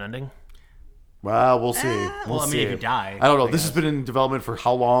Dead game with an ending? Well, we'll see. Well, I mean, if you die, I don't know. This has been in development for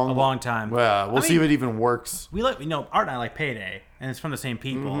how long? A long time. Well, we'll see if it even works. Art and I like Payday, and it's from the same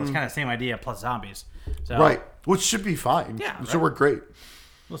people. It's kind of the same idea plus zombies. So, Right, which should be fine. Yeah, it should work great.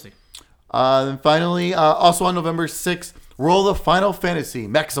 We'll see. Then finally, also on November 6th, Roll the Final Fantasy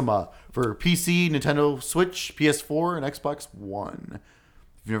Maxima for PC, Nintendo Switch, PS4, and Xbox One. If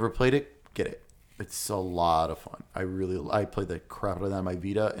you've never played it, get it. It's a lot of fun. I played the crap out of that on my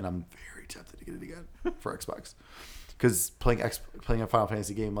Vita, and I'm very tempted to get it again for Xbox. Because playing a Final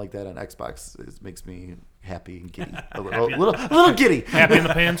Fantasy game like that on Xbox makes me happy and giddy. A little giddy. Happy in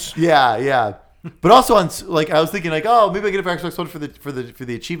the pants? Yeah. But also on I was thinking like, oh, maybe I get it for Xbox One for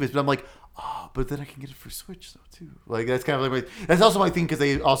the achievements, but I'm like, oh, but then I can get it for Switch though too. Like that's kind of like that's also my thing because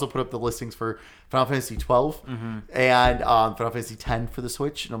they also put up the listings for Final Fantasy 12 and Final Fantasy 10 for the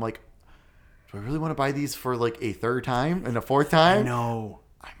Switch, and I'm like, do I really want to buy these for like a third time and a fourth time? No.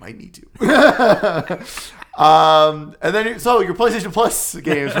 I might need to. And then so your PlayStation Plus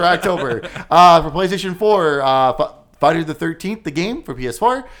games for October. For PlayStation 4, Friday the 13th, the game for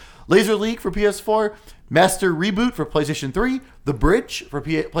PS4. Laser League for PS4, Master Reboot for PlayStation 3, The Bridge for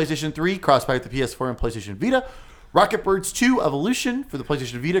PlayStation 3, cross-buy with the PS4 and PlayStation Vita, Rocket Birds 2 Evolution for the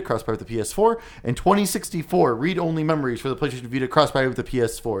PlayStation Vita, cross-buy with the PS4, and 2064 Read-Only Memories for the PlayStation Vita, cross-buy with the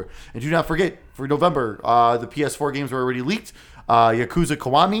PS4. And do not forget, for November, the PS4 games were already leaked, Yakuza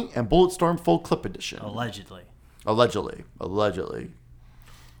Kiwami and Bulletstorm Full Clip Edition. Allegedly.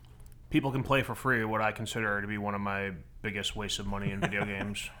 People can play for free what I consider to be one of my biggest wastes of money in video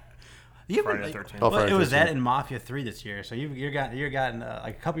games. Friday the 13th. It was that in Mafia 3 this year, so you've gotten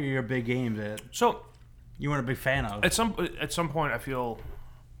like a couple of your big games that you weren't a big fan of. At some point, I feel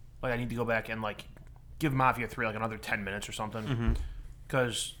like I need to go back and like give Mafia 3 like another 10 minutes or something,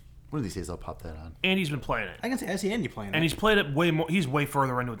 because One of these days I'll pop that on. Andy's been playing it. I see Andy playing it. And he's played it way more. He's way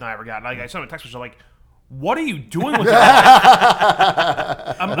further into it than I ever got. Like, I sent him a text message like, what are you doing with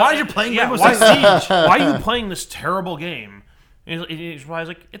that? Why are you playing Rainbow why, Six Siege? why are you playing this terrible game? And he's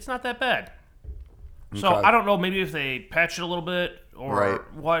like, it's not that bad. So Okay. I don't know, maybe if they patch it a little bit or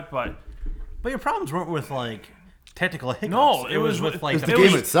what, but But your problems weren't with like technical hiccups. No, it was with like the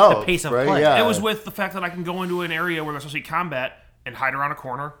game itself, the pace of right? play. Yeah. it was with the fact that I can go into an area where there's supposed to be combat and hide around a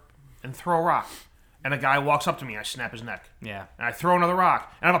corner and throw a rock. And a guy walks up to me, I snap his neck. Yeah. And I throw another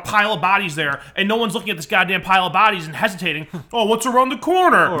rock. And I have a pile of bodies there, and no one's looking at this goddamn pile of bodies and hesitating. Oh, what's around the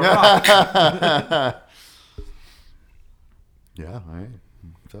corner? Yeah, all right.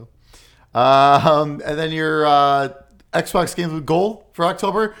 So, and then your Xbox games with goal for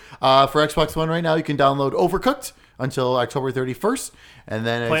October. For Xbox One right now, you can download Overcooked until October 31st. And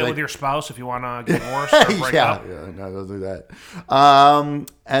then Play it with your spouse if you want to get divorced or break up. Yeah, no, don't do that.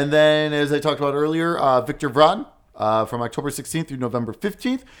 And then, as I talked about earlier, Victor Vron from October 16th through November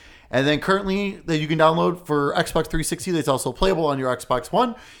 15th. And then currently that you can download for Xbox 360 that's also playable on your Xbox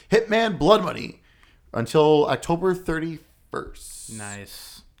One, Hitman Blood Money until October 31st.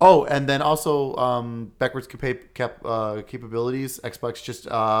 Nice. Oh, and then also backwards capabilities. Xbox just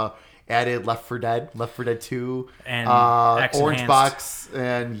added Left 4 Dead 2, And Orange X-Enhanced. Box,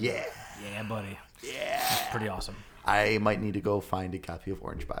 and yeah. Yeah, buddy. Yeah. That's pretty awesome. I might need to go find a copy of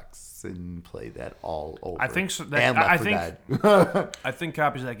Orange Box and play that all over. I think so. And Left 4 Dead. I think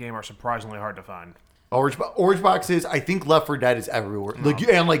copies of that game are surprisingly hard to find. Orange Box is, I think Left 4 Dead is everywhere.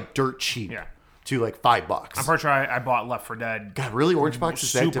 And like dirt cheap. Yeah. To like $5. I'm pretty sure I bought Left 4 Dead. God, really? Orange Box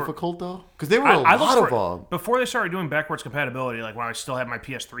is that Super- difficult though? Because there were a I looked lot for of it them. before they started doing backwards compatibility. Like when I still had my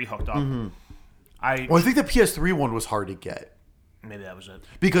PS3 hooked up. Well, I think the PS3 one was hard to get Maybe that was it.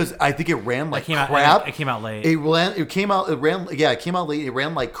 because I think it ran like came out- crap. it came out late. It came out late. It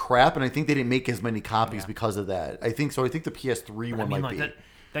ran like crap, and I think they didn't make as many copies because of that. I think so. I think the PS3 one I mean, might like be.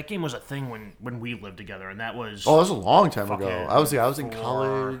 that game was a thing when we lived together, and that was Oh, that was a long time Fucking ago. I was in 4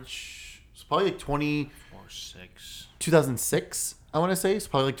 college. It's probably like 6. 2006. I want to say it's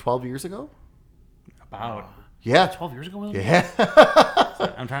probably like 12 years ago. About. Yeah. 12 years ago, was it? Yeah.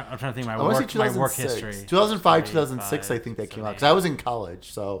 I'm trying to think of I want to say my work 2006. history. 2005, 2006, I think that came out. Because I was in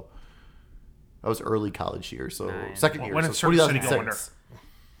college, so that was early college year. So Nice. second year. When So did Circuit City go 2006.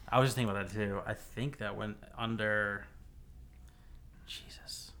 I was just thinking about that too. I think that went under.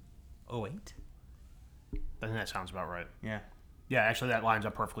 Jesus. 08? I think that sounds about right. Yeah. Yeah, actually, that lines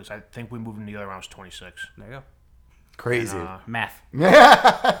up perfectly. So I think we moved in together when I was 26. There you go. Crazy. Math. And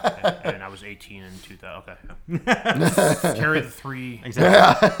I was 18 in 2000. Okay. Carry the 3.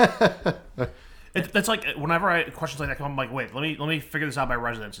 Exactly. That's like whenever I questions like that come, I'm like, wait, let me figure this out by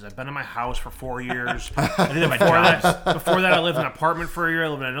residences. I've been in my house for 4 years. I did that by Before that, I lived in an apartment for a year. I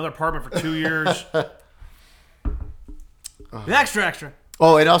lived in another apartment for 2 years. Extra.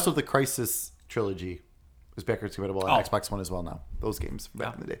 Oh, and also the Crisis trilogy is backwards compatible on Xbox One as well now. Those games from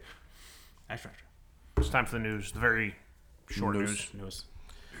back in the day. Extra. It's time for the news. The very short news. News.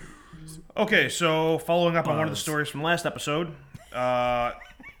 Okay, so following up on one of the stories from last episode, The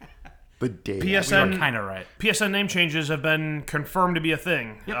day. We were PSN kind of right. PSN name changes have been confirmed to be a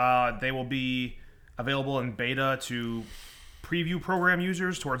thing. Yep. They will be available in beta to preview program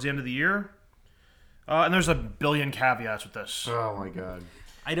users towards the end of the year. And there's a billion caveats with this. Oh my god.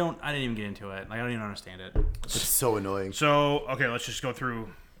 I didn't even get into it. Like, I don't even understand it. It's so annoying. So, okay, let's just go through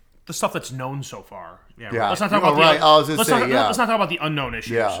the stuff that's known so far. Yeah. Yeah. Let's not talk Oh, about right. the I was gonna let's say, not, yeah. let's not talk about the unknown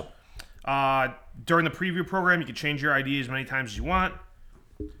issues. Yeah. During the preview program, you can change your ID as many times as you want.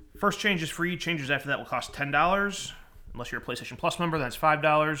 First change is free. Changes after that will cost $10. Unless you're a PlayStation Plus member, that's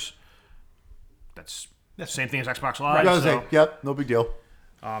 $5. That's the same thing as Xbox Live. I was so, like, yep, no big deal.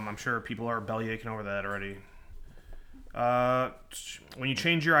 I'm sure people are bellyaching over that already. When you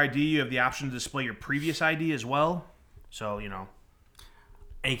change your ID, you have the option to display your previous ID as well. So, you know.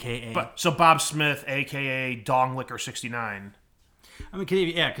 AKA. So Bob Smith, a.k.a. Donglicker69. I mean,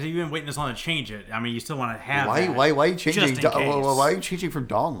 because you've been waiting this long to change it. I mean, you still want to have that. Why are you changing? Just in case. Why are you changing from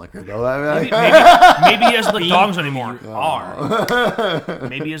Dawn Liquor though? I mean, Maybe he doesn't lick dongs anymore. Are.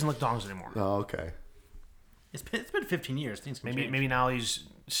 Maybe he doesn't lick dongs anymore. oh, okay. It's been 15 years. Things can change. Maybe now he's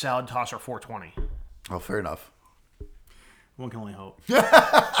salad tosser 420. Oh, fair enough. One can only hope. Let's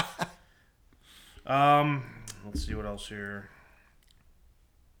see what else here.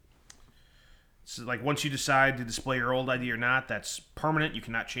 So, like, once you decide to display your old ID or not, that's permanent. You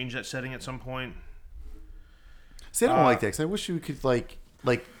cannot change that setting at some point. See, I don't like that 'cause I wish we could like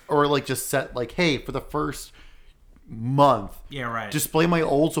just set like, hey, for the first month. Yeah, right. Display my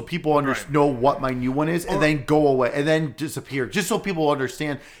old so people know what my new one is, and then go away and then disappear, just so people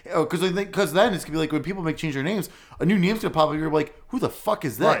understand. Because then it's gonna be like when people change their names, a new name's gonna pop up. You're like, who the fuck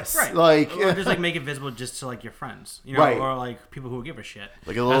is this? Right. Like, or just like make it visible just to like your friends, you know, Right. or like people who give a shit.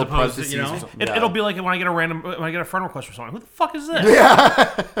 Like a little opposed to, parentheses, you know? or something. It'll be like when I get a friend request from someone. Who the fuck is this?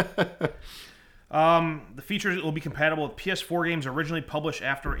 The features will be compatible with PS4 games originally published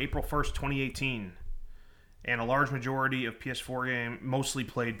after April 1st, 2018. And a large majority of mostly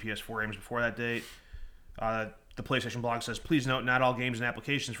played PS4 games before that date. The PlayStation blog says, please note, not all games and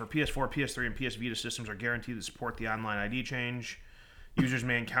applications for PS4, PS3, and PS Vita systems are guaranteed to support the online ID change. Users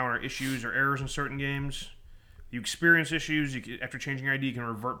may encounter issues or errors in certain games. You experience issues, after changing your ID, you can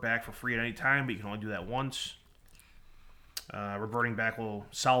revert back for free at any time, but you can only do that once. Reverting back will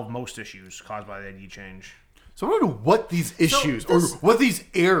solve most issues caused by the ID change. So I wonder what these issues or what these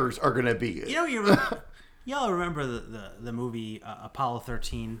errors are going to be. You know, y'all remember the movie Apollo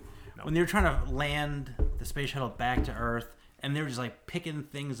 13 when they were trying to land the space shuttle back to Earth, and they were just like picking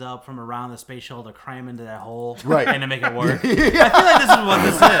things up from around the space shuttle to cram into that hole, right, and to make it work. I feel like this is what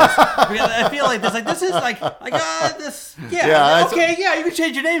this is. Because I feel like this is like this. Yeah, okay, yeah, you can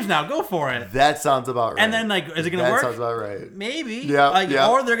change your names now. Go for it. That sounds about right. And then like, is it gonna work? That sounds about right. Maybe. Yeah.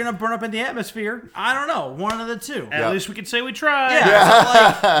 Or they're gonna burn up in the atmosphere. I don't know. One of the two. At least we could say we tried.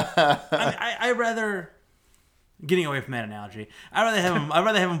 Yeah. So like, I rather. Getting away from that analogy, I'd rather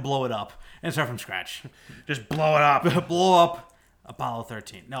have him blow it up and start from scratch. Just blow it up. Blow up Apollo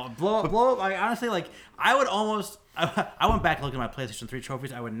 13. No, blow up. I honestly I would almost. I went back and looked at my PlayStation 3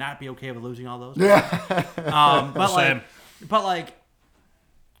 trophies. I would not be okay with losing all those. Yeah.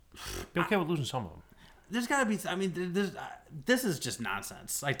 Be okay with losing some of them. There's got to be. I mean, this is just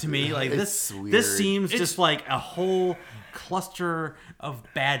nonsense. Like to me, like it's weird. This seems just like a whole cluster of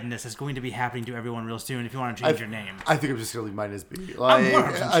badness is going to be happening to everyone real soon. If you want to change your name, I think I'm just gonna leave mine as B. Like,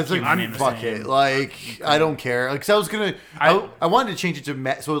 I think I'm fuck it. Like, I don't care. Like, cause I was gonna, I wanted to change it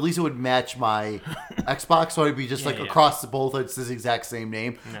to so at least it would match my Xbox, so I'd be just across the both. It's this exact same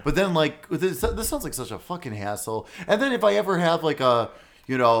name. Yeah. But then like this sounds like such a fucking hassle. And then if I ever have like a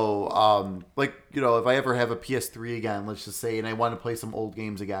if I ever have a PS3 again, let's just say, and I want to play some old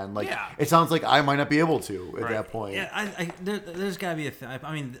games again, it sounds like I might not be able to at that point. Yeah, there's got to be a thing.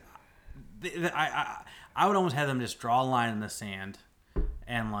 I mean, I would almost have them just draw a line in the sand,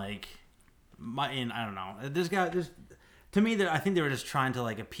 and I don't know. To me, I think they were just trying to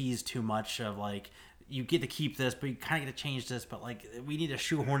appease too much of you get to keep this, but you kind of get to change this, but we need to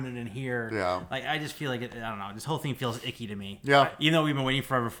shoehorn it in here. Yeah. I just feel like I don't know. This whole thing feels icky to me. Yeah. Even though we've been waiting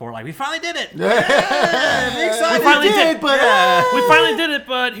forever for, we finally did it. Yeah. We finally did it,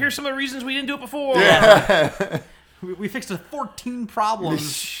 but here's some of the reasons we didn't do it before. Yeah. We fixed 14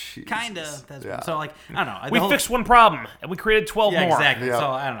 problems, kind of. Yeah. So I don't know. We fixed one problem and we created 12 more. Exactly. Yeah.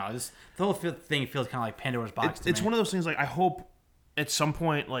 So I don't know. The whole thing feels kind of like Pandora's box. It's one of those things. I hope at some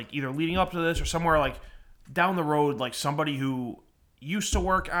point, either leading up to this or somewhere down the road, somebody who used to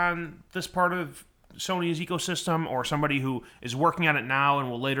work on this part of Sony's ecosystem or somebody who is working on it now and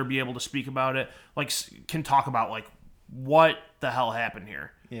will later be able to speak about it, can talk about what the hell happened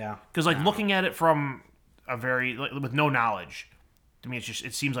here. Yeah. Because looking at it from a very with no knowledge, to me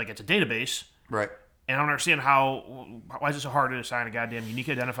it seems like it's a database. Right. And I don't understand why is it so hard to assign a goddamn unique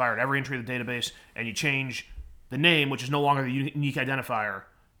identifier at every entry of the database, and you change the name, which is no longer the unique identifier.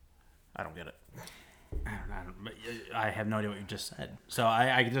 I don't get it. I have no idea what you just said. So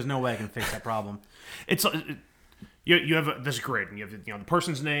there's no way I can fix that problem. It's you have this grid, and you have the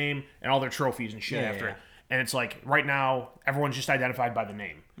person's name and all their trophies and shit after it. And it's right now everyone's just identified by the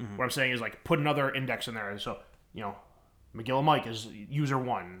name. Mm-hmm. What I'm saying is put another index in there. So McGill Mike is user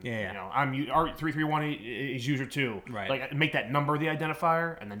 1. Yeah. I'm R331 is user 2. Right. Make that number the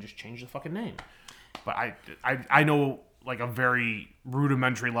identifier, and then just change the fucking name. But I know a very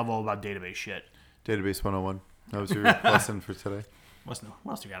rudimentary level about database shit. Database 101. That was your lesson for today. What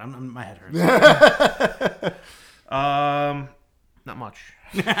else you got? My head hurts. Not much.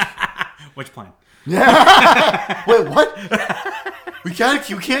 Which plane? Wait, what? We can't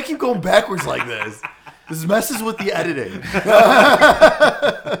keep going backwards like this. This messes with the editing.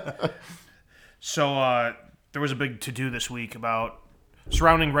 So there was a big to-do this week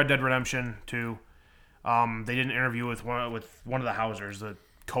surrounding Red Dead Redemption 2. They did an interview with one of the Housers, the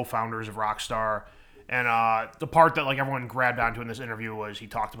co-founders of Rockstar, and the part that everyone grabbed onto in this interview was he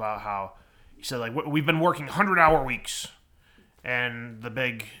talked about how he said we've been working 100-hour weeks, and the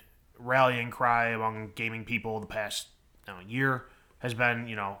big rallying cry among gaming people the past year has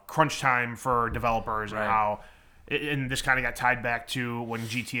been crunch time for developers. Right. And how and this kind of got tied back to when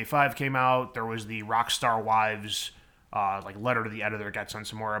GTA 5 came out. There was the Rockstar Wives like letter to the editor got sent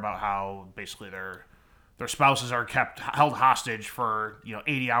somewhere about how basically their spouses are held hostage for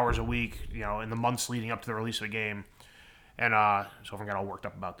 80 hours a week, in the months leading up to the release of the game. And so everyone got all worked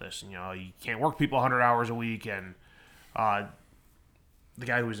up about this. And, you can't work people 100 hours a week. And the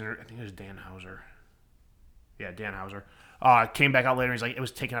guy who was in, I think it was Dan Hauser. Yeah, Dan Hauser. Came back out later and he's like, it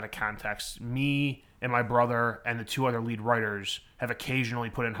was taken out of context. Me and my brother and the 2 other lead writers have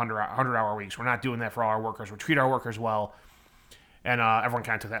occasionally put in 100-hour weeks. We're not doing that for all our workers. We treat our workers well. And everyone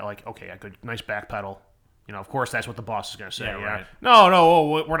kind of took that like, okay, a good, nice backpedal. Of course that's what the boss is going to say. Yeah, right.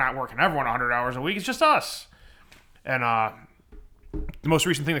 No, we're not working everyone 100 hours a week. It's just us. And the most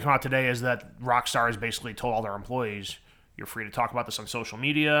recent thing that came out today is that Rockstar has basically told all their employees, you're free to talk about this on social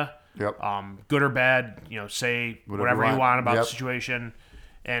media. Yep. Good or bad, say whatever you want about the situation.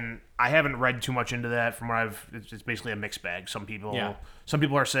 And I haven't read too much into that. From what it's basically a mixed bag. Some people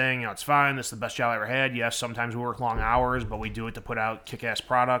are saying, it's fine. This is the best job I ever had. Yes, sometimes we work long hours, but we do it to put out kick-ass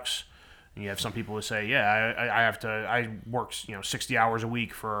products. And you have some people who say, I work 60 hours a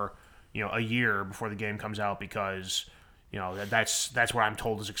week for a year before the game comes out because that's what I'm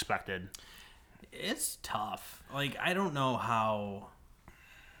told is expected. It's tough. Like, I don't know how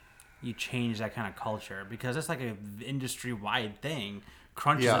you change that kind of culture because it's like an industry-wide thing.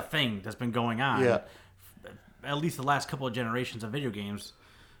 Crunch is a thing that's been going on at least the last couple of generations of video games.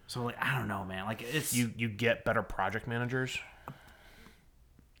 So, like, I don't know, man. Like, it's you get better project managers.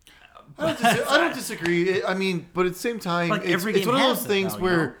 I don't disagree. I mean, but at the same time, like it's every game one of has those it, things though,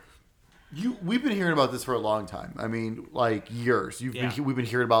 where we've been hearing about this for a long time. I mean, like years. We've been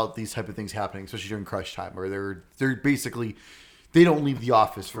hearing about these type of things happening, especially during crunch time, where they're basically they don't leave the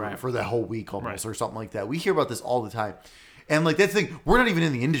office for that whole week almost or something like that. We hear about this all the time. And like that's the thing, we're not even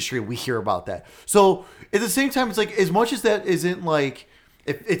in the industry. We hear about that. So at the same time, it's like as much as that isn't like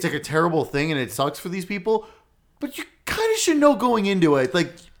it's like a terrible thing and it sucks for these people, but you kind of should know going into it.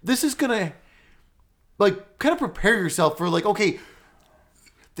 Like this is gonna like kind of prepare yourself for like okay,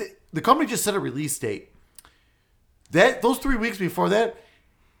 the company just set a release date. Those 3 weeks before that,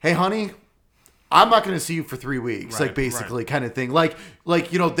 hey honey, I'm not going to see you for 3 weeks. Like basically kind of thing. Like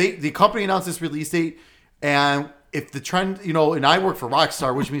the company announced this release date and if the trend, and I work for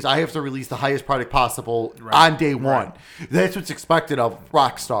Rockstar, which means I have to release the highest product possible on day one. Right. That's what's expected of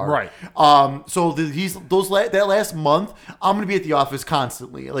Rockstar. Right. So that last month, I'm going to be at the office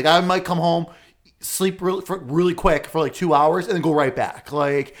constantly. Like I might come home, sleep really quick for like 2 hours, and then go right back.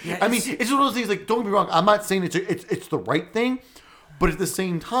 Like I mean, it's one of those things. Like don't get me wrong, I'm not saying it's the right thing, but at the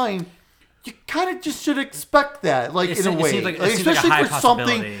same time. You kind of just should expect that, like in a way, especially for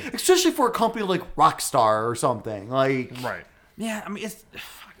something, especially for a company like Rockstar or something, like right. Yeah, I mean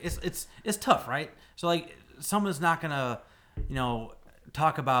it's tough, right? So like someone's not gonna,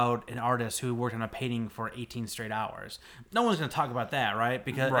 talk about an artist who worked on a painting for 18 straight hours. No one's gonna talk about that, right?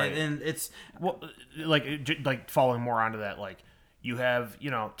 Because and it's like following more onto that, like you have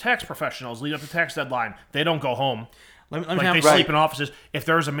tax professionals lead up to tax deadline. They don't go home. They sleep in offices. If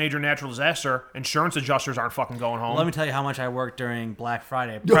there's a major natural disaster, insurance adjusters aren't fucking going home. Let me tell you how much I worked during Black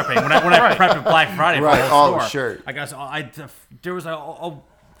Friday prepping. when I prepped Black Friday for the whole store. Sure. I guess there was a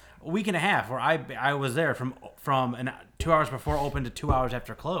week and a half where I was there from 2 hours before open to 2 hours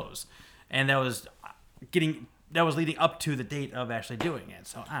after close, and that was leading up to the date of actually doing it.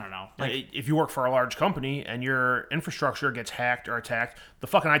 So I don't know. Like if you work for a large company and your infrastructure gets hacked or attacked, the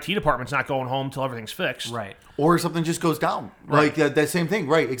fucking IT department's not going home till everything's fixed. Right. Or something just goes down. Right. Like that same thing.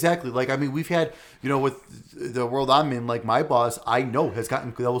 Right. Exactly. Like, I mean, we've had, with the world I'm in, like my boss, I know has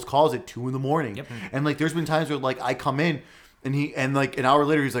gotten those calls at 2 a.m. Yep. And like, there's been times where like I come in and like an hour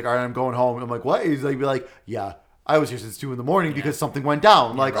later, he's like, all right, I'm going home. And I'm like, what? He's like, be like, yeah, I was here since 2 a.m. because something went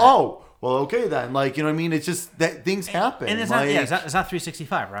down. Like, oh, well, okay then. Like, you know what I mean? It's just that things happen. And it's like, not, it's not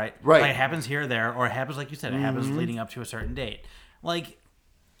 365, right? Right. Like, it happens here or there, or it happens, like you said, it happens leading up to a certain date. But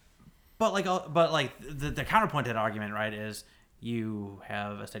the counterpoint to that argument, right, is you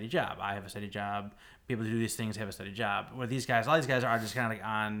have a steady job. I have a steady job. People who do these things have a steady job. Where all these guys are just kind of like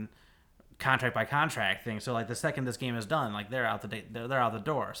on contract by contract thing. So like the second this game is done, like they're out the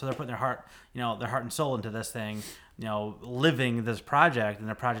door. So they're putting their heart and soul into this thing, living this project, and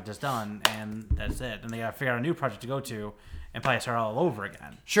their project is done, and that's it. And they got to figure out a new project to go to, and probably start all over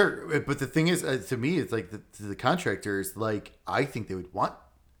again. Sure, but the thing is, to me, it's like the contractors. Like I think they would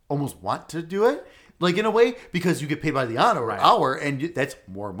almost want to do it. Like in a way, because you get paid by the hour, and that's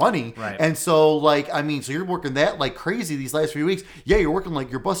more money. Right. And so, like, I mean, so you're working that like crazy these last 3 weeks. Yeah, you're working like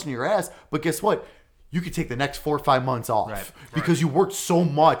you're busting your ass. But guess what? You could take the next 4 or 5 months off because you worked so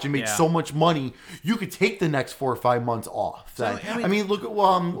much and made so much money. You could take the next 4 or 5 months off. So, I mean, look at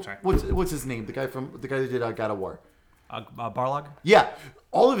what's his name? The guy that did God of War. Barlog. Yeah,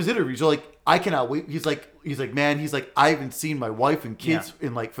 all of his interviews are like, I cannot wait. He's like, man, I haven't seen my wife and kids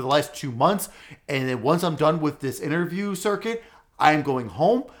in like for the last 2 months, and then once I'm done with this interview circuit, I'm going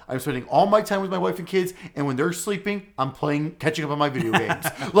home. I'm spending all my time with my wife and kids, and when they're sleeping, I'm catching up on my video games.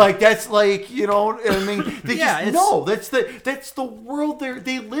 Like that's like, you know, I mean, that's the world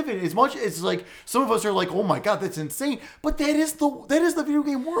they live in. As much as like some of us are like, oh my god, that's insane, but that is the video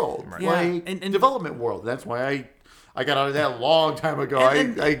game world, Right. like and development world. That's why I got out of that a long time ago.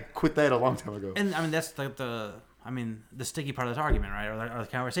 I quit that a long time ago. And I mean, that's the sticky part of this argument, right, or the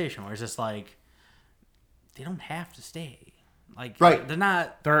conversation, where it's just like they don't have to stay. Like, right.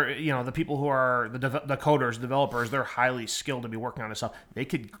 They're, you know, the people who are the coders, developers, they're highly skilled to be working on this stuff. They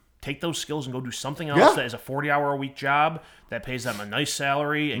could take those skills and go do something else that is a 40-hour-a-week job that pays them a nice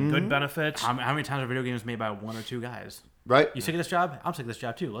salary and good benefits. How many times are video games made by 1 or 2 guys? Right. You sick of this job? I'm sick of this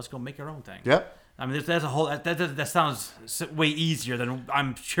job too. Let's go make our own thing. Yep. I mean, that's a whole. That sounds way easier than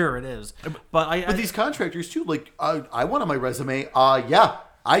I'm sure it is. But these contractors too. Like I want on my resume.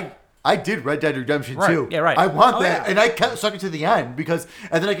 I did Red Dead Redemption 2. Yeah, right. I want that, and I kept stuck it to the end and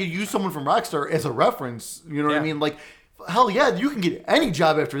then I could use someone from Rockstar as a reference. You know what I mean? Like, hell yeah, you can get any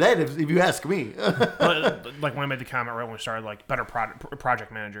job after that if you ask me. Like when I made the comment right when we started, like better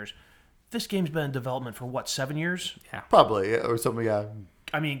project managers. This game's been in development for what, 7 years? Yeah, probably or something. Yeah.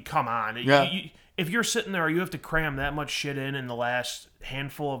 I mean, come on. Yeah. If you're sitting there, you have to cram that much shit in the last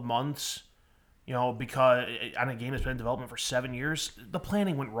handful of months. You know, because on a game that's been in development for 7 years, the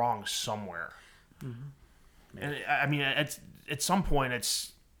planning went wrong somewhere. Mm-hmm. And I mean, at some point,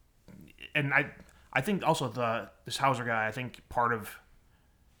 and I think also this Hauser guy, I think part of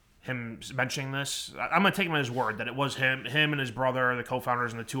him mentioning this, I'm gonna take him at his word that it was him and his brother, the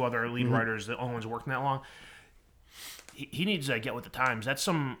co-founders, and the 2 other lead writers, the only ones working that long. He needs to get with the times. That's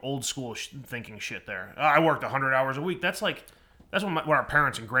some old school thinking shit there. I worked 100 hours a week. That's what our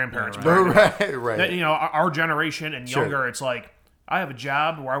parents and grandparents were. Right. That, you know, our generation and younger, it's like, I have a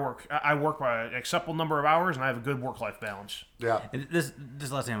job where I work by an acceptable number of hours, and I have a good work-life balance. Yeah. And this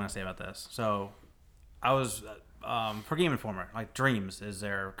last thing I'm going to say about this. So, I was for Game Informer, like Dreams is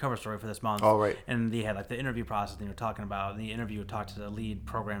their cover story for this month. Oh, right. And they had like the interview process they were talking about. In the interview talked to the lead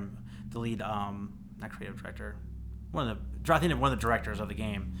not creative director, one of the directors of the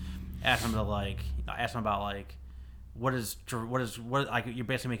game. Asked him about what like you're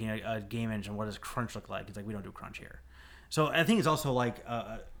basically making a game engine. What does crunch look like? He's like, we don't do crunch here. So I think it's also like,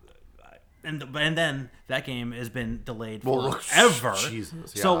 and then that game has been delayed forever.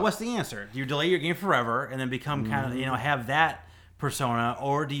 Jesus, yeah. So what's the answer? Do you delay your game forever and then become kind of have that persona,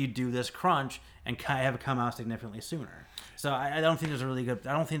 or do you do this crunch and have it come out significantly sooner? So I don't think there's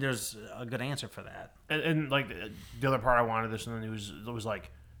a good answer for that. And like the other part I wanted this in the news was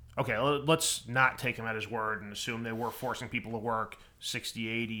like, okay, let's not take him at his word and assume they were forcing people to work 60,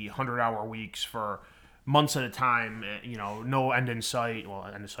 80, 100-hour weeks for months at a time, you know, no end in sight. Well,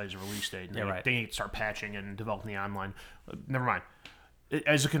 end in sight is a release date. Right. They need to start patching and developing the online. Never mind.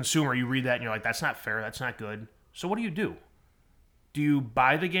 As a consumer, you read that and you're like, that's not fair. That's not good. So what do? Do you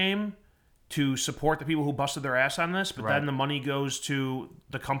buy the game to support the people who busted their ass on this, but then the money goes to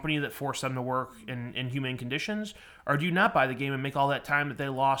the company that forced them to work in inhumane conditions? Or do you not buy the game and make all that time that they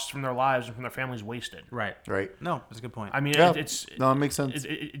lost from their lives and from their families wasted? Right. No, that's a good point. I mean, yeah. it makes sense.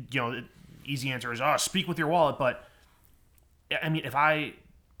 Easy answer is, speak with your wallet. But, I mean,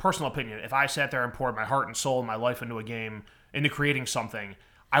 personal opinion, if I sat there and poured my heart and soul and my life into a game, into creating something,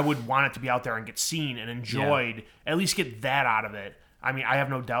 I would want it to be out there and get seen and enjoyed, at least get that out of it. I mean, I have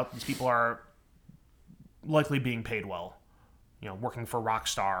no doubt these people are likely being paid well. You know, working for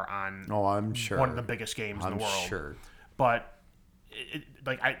Rockstar on I'm sure. one of the biggest games in the world. I'm sure. But,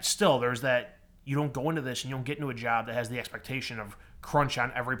 there's that, you don't go into this and you don't get into a job that has the expectation of crunch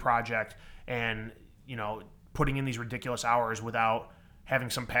on every project and, you know, putting in these ridiculous hours without having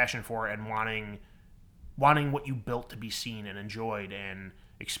some passion for it and wanting what you built to be seen and enjoyed and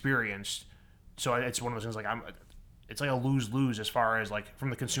experienced. So it's one of those things like it's like a lose-lose as far as like from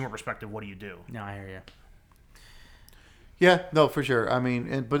the consumer perspective. What do you do? No, I hear you. Yeah, no, for sure.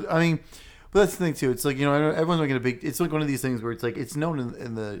 But that's the thing too. It's like, you know, everyone's making a big. It's like one of these things where it's like it's known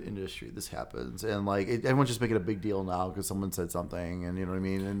in the industry this happens, and like everyone's just making a big deal now because someone said something, and you know what I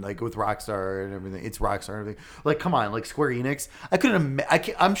mean. And like with Rockstar and everything, it's Rockstar and everything. Like, come on, like Square Enix.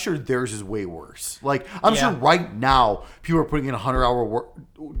 I'm sure theirs is way worse. Like, I'm sure right now people are putting in 100-hour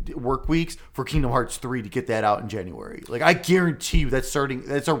work weeks for Kingdom Hearts 3 to get that out in January. Like, I guarantee you that's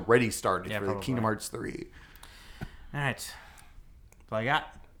already started for the Kingdom Hearts 3. All right, that's all I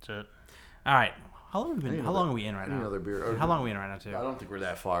got. That's it. All right. How long are we in right now? Another beer. How long are we in right now, too? I don't think we're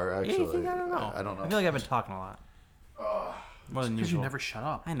that far, actually. I don't know. I don't know. I feel like I've been talking a lot. More than Because usual. you never shut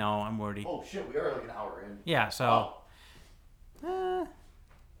up. I know. I'm wordy. Oh shit, we are like an hour in. Yeah. So. Do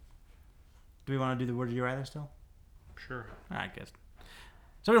we want to do the Would You Rather still? Sure. All right, good.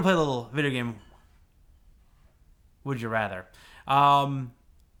 So we're gonna play a little video game. Would you rather?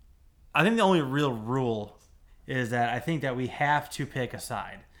 I think the only real rule is that I think that we have to pick a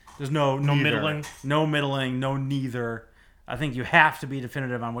side. There's no neither. middling? No middling, no neither. I think you have to be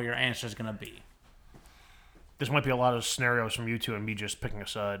definitive on what your answer is going to be. This might be a lot of scenarios from you two and me just picking a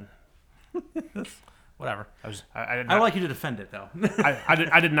side. Whatever. I did I not, would like you to defend it, though.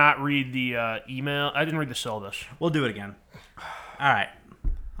 I did not read the email. I didn't read the syllabus. We'll do it again. All right.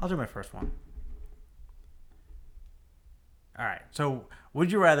 I'll do my first one. All right. So,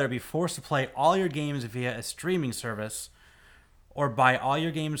 would you rather be forced to play all your games via a streaming service or buy all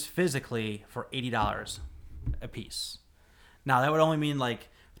your games physically for $80 a piece? Now, that would only mean, like,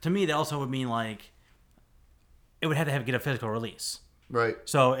 to me, that also would mean, like, it would have to get a physical release. Right.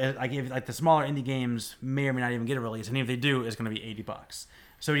 So, like the smaller indie games may or may not even get a release, and if they do, it's going to be $80.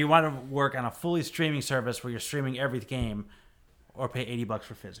 So, you want to work on a fully streaming service where you're streaming every game, or pay $80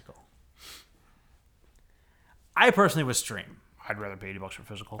 for physical. I personally would stream. I'd rather pay $80 for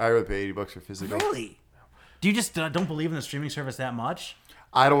physical. I would pay $80 for physical. Really? Do you just don't believe in the streaming service that much?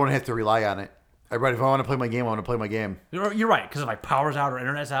 I don't want to have to rely on it. If I want to play my game, I want to play my game. You're right, because if like power's out or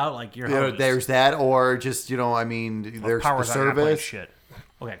internet's out, like you're hosed. There's that, or just I mean, there's the Power's out, you're not playing service. shit.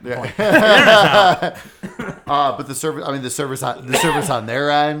 Okay. But the service, I mean, the service on their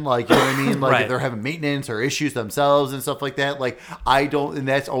end, like, you know what I mean? Like, Right. if they're having maintenance or issues themselves and stuff like that, like, I don't, and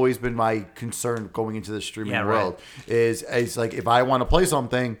that's always been my concern going into the streaming Yeah, right. world is like, if I want to play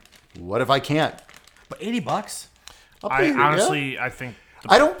something, what if I can't? But $80? I'll play it, yeah. Honestly, I think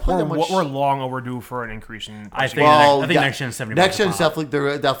I don't play that much. we're long overdue for an increase in. I think, Well, I think next gen's $70. Next gen's a pop.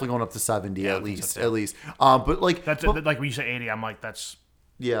 they're definitely going up to 70 Yeah, at I think least, so, too. at least. But like, That's like when you say 80, I'm like that's.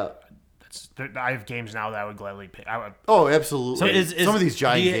 yeah. I have games now that I would gladly pay. Oh, absolutely. So is some of these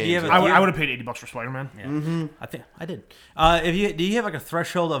giant do you games. have a- I would have paid $80 for Spider-Man. Yeah. I think I did. Do you have like a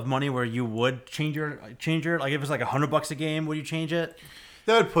threshold of money where you would change your like if it's like $100 a game, would you change it?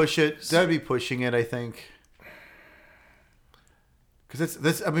 That would push it. That would be pushing it, I think. Because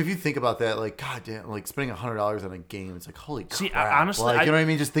that's. I mean, if you think about that, like, god damn, like spending $100 on a game, it's like holy crap. See, honestly, like, you know what I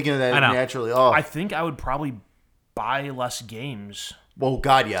mean? Just thinking of that I know. naturally. Oh, I think I would probably buy less games. well,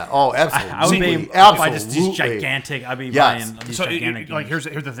 god, yeah. Oh, absolutely. I would be absolutely. buy just these gigantic. I'd be Yes. buying these So gigantic like games.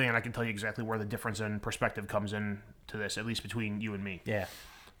 here's the thing, and I can tell you exactly where the difference in perspective comes in to this, at least between you and me. Yeah.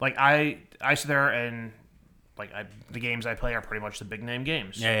 Like I sit there and like the games I play are pretty much the big name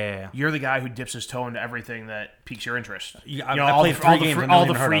games. Yeah. You're the guy who dips his toe into everything that piques your interest. Yeah, You know, I all played the, three all the games free, I've never all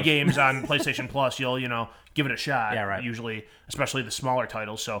the even heard free of. games on PlayStation Plus, you'll give it a shot. Yeah, right. Usually, especially the smaller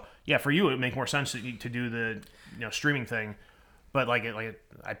titles. So yeah, for you it would make more sense to do the streaming thing. But like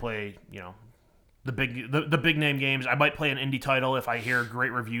I play the big name games. I might play an indie title if I hear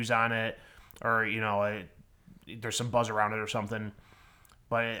great reviews on it, or there's some buzz around it or something.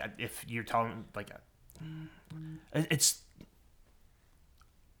 But if you're telling it's,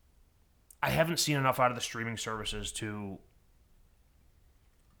 I haven't seen enough out of the streaming services to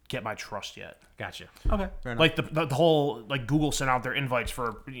get my trust yet. Gotcha. Okay. Fair enough. Like the whole, like Google sent out their invites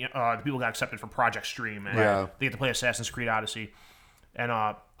for the people got accepted for Project Stream, and Yeah. they get to play Assassin's Creed Odyssey, and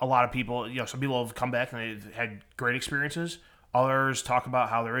a lot of people, some people have come back and they've had great experiences. Others talk about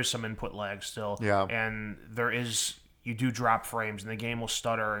how there is some input lag still, Yeah. and you do drop frames and the game will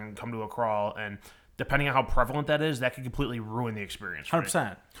stutter and come to a crawl, and depending on how prevalent that is, that could completely ruin the experience. for me.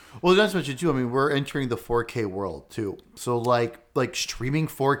 100%. Well, that's what you do. I mean, we're entering the 4K world too. So like streaming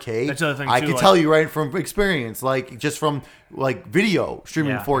 4K. That's the other thing, I too, can like- tell you right from experience, like just from like video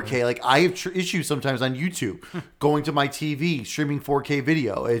streaming Yeah. 4K. Like I have issues sometimes on YouTube going to my TV streaming 4K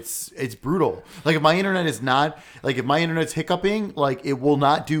video. It's brutal. Like if my internet is not if my internet's hiccuping, like it will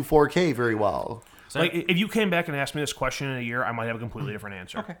not do 4K very well. So, Like if you came back and asked me this question in a year, I might have a completely different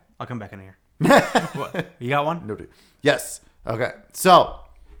answer. okay. I'll come back in here. What? You got one? No, dude. Yes. Okay. So,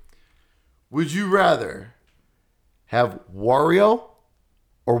 would you rather have Wario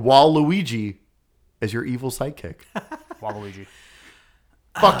or Waluigi as your evil sidekick? Waluigi.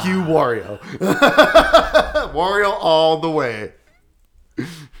 Fuck you, Wario. Wario all the way.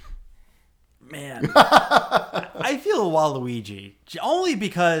 Man. I feel Waluigi. Only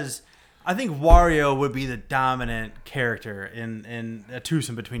because I think Wario would be the dominant character in a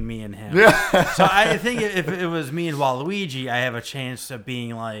twosome between me and him. Yeah. So I think if it was me and Waluigi, I have a chance of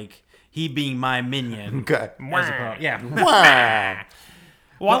being like, he being my minion. Okay. As opposed, yeah. Wow.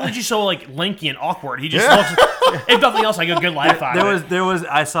 Waluigi's so like lanky and awkward. He just looks. If nothing else, like a good laugh out of it. There was.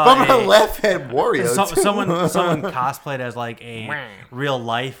 I saw But my left had Wario. someone cosplayed as like a real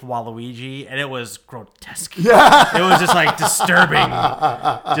life Waluigi, and it was grotesque. Yeah, it was just like disturbing,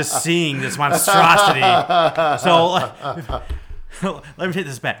 just seeing this monstrosity. So. Let me take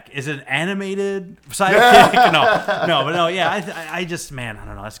this back. Is it an animated sidekick? No. Yeah, I just, man, I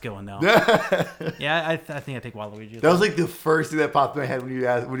don't know. That's a good one though. Yeah, I think I take Waluigi. That was like the first thing that popped in my head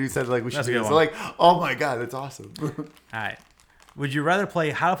when you said like we should do this. So like, oh my god, that's awesome. All right. Would you rather play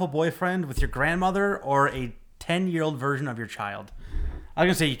Hatful Boyfriend with your grandmother or a 10-year-old version of your child? I was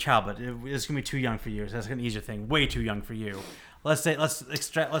gonna say your child, but it's gonna be too young for you. So that's an easier thing. Way too young for you. Let's say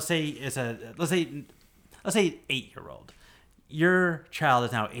 8-year-old. Your child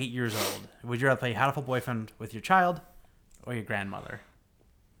is now 8 years old. Would you rather play Hatful Boyfriend with your child or your grandmother?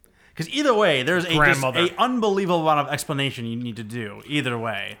 Because either way, there's a unbelievable amount of explanation you need to do. Either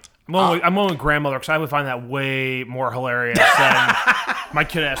way. I'm going with grandmother because I would find that way more hilarious than my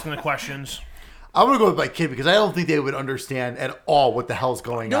kid asking the questions. I'm going to go with my kid because I don't think they would understand at all what the hell's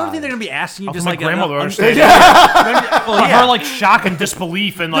going on. The only thing they're going to be asking you just my like grandmother understands. Her like shock and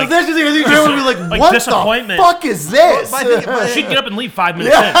disbelief and like that's the thing. I think grandma would be like, what disappointment. The fuck is this? She'd get up and leave 5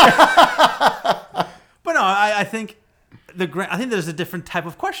 minutes in. But no, I think there's a different type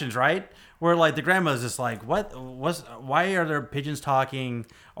of questions, right? Where like the grandma's just like, why are there pigeons talking?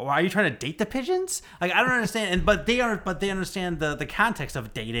 Why are you trying to date the pigeons? Like, I don't understand. But they understand the context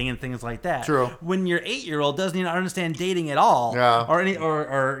of dating and things like that. True. When your 8-year-old doesn't even understand dating at all, yeah.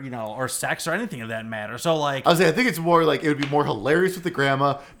 or sex or anything of that matter. So like, I think it's more like it would be more hilarious with the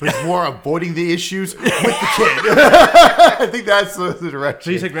grandma, but it's more avoiding the issues with the kid. I think that's the direction.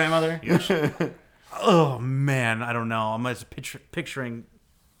 So you said grandmother? Yes. Oh man, I don't know. I'm just picturing.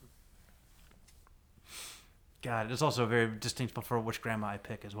 God, it's also very distinct for which grandma I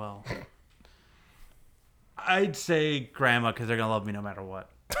pick as well. I'd say grandma because they're gonna love me no matter what.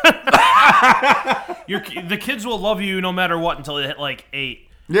 The kids will love you no matter what until they hit like 8.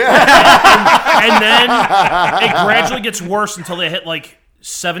 Yeah, and then it gradually gets worse until they hit like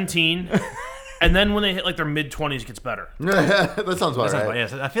 17. And then when they hit like their mid-20s, it gets better. That sounds about right.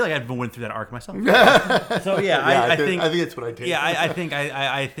 Yes, I feel like I've went through that arc myself. So yeah, I think that's what I did. Yeah, I think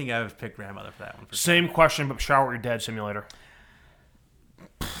I would pick grandmother for that one. Same question, but shower with your dad simulator.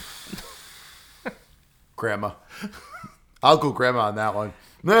 Grandma. I'll go grandma on that one.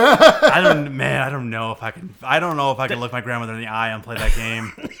 I don't know if I can. I don't know if I can look my grandmother in the eye and play that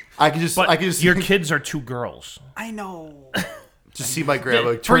game. I can just. Your kids are 2 girls. I know. Just see my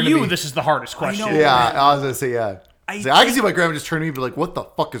grandma. For you, this is the hardest question. Yeah, I was gonna say yeah. I can see my grandma just turn to me and be like, "What the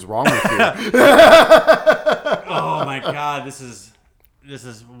fuck is wrong with you?" Oh my god, this is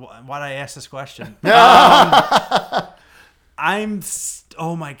why'd I ask this question? Oh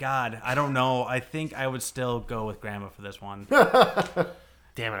my god, I don't know. I think I would still go with grandma for this one.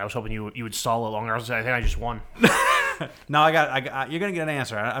 Damn it! I was hoping you would stall it longer. I think I just won. No, I got. You're gonna get an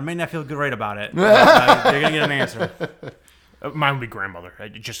answer. I may not feel great about it. You're gonna get an answer. Mine would be grandmother.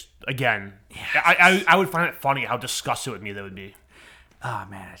 I would find it funny how disgusted with me that would be. Oh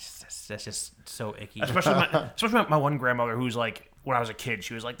man, that's just so icky. Especially my one grandmother who's like, when I was a kid,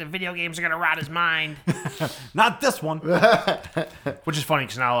 she was like, the video games are gonna rot his mind. Not this one. Which is funny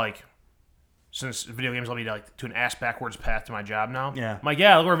because now like, since video games let me to an ass backwards path to my job now. Yeah. I'm like,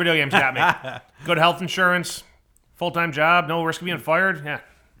 yeah, look where video games got me. Good health insurance, full-time job, no risk of being fired. Yeah.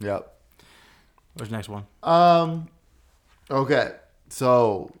 Yep. Where's the next one? Okay,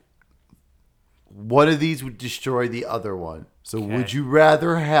 so one of these would destroy the other one. So would you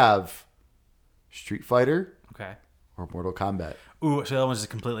rather have Street Fighter or Mortal Kombat? Ooh, so that one's just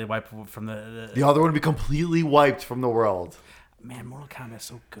completely wiped from the other one would be completely wiped from the world. Man, Mortal Kombat's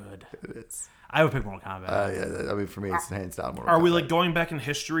so good. It's. I would pick Mortal Kombat. Yeah, I mean, for me, it's hands down Mortal Kombat. Are we like going back in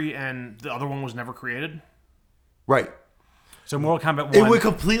history and the other one was never created? Right. So Mortal Kombat 1... It would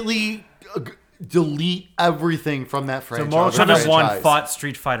completely... delete everything from that franchise. So Mortal Kombat 1 fought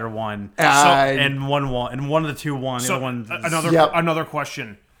Street Fighter 1 and won, and one of the two won. So the other one another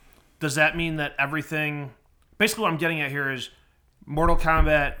question. Does that mean that everything... Basically what I'm getting at here is Mortal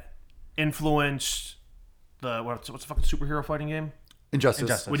Kombat influenced the... What's the fucking superhero fighting game?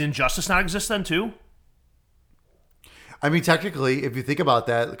 Injustice. Would Injustice not exist then too? I mean, technically, if you think about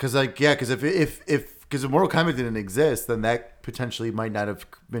that, because if Mortal Kombat didn't exist, then that potentially might not have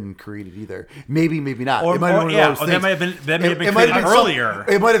been created either. Maybe not. It might have been created earlier.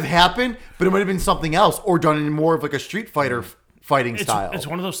 It might have happened, but it might have been something else, or done in more of like a Street Fighter fighting style. It's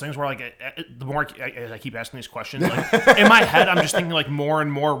one of those things where like the more I keep asking these questions, like in my head, I'm just thinking like more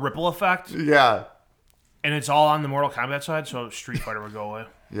and more ripple effect. Yeah. And it's all on the Mortal Kombat side, so Street Fighter would go away.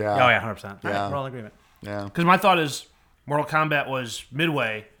 Yeah. Oh, yeah, 100%. Yeah. We're all in agreement. Yeah. Because my thought is Mortal Kombat was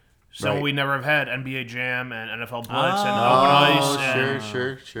Midway, so Right. we never have had NBA Jam and NFL Blitz and Open Ice. And,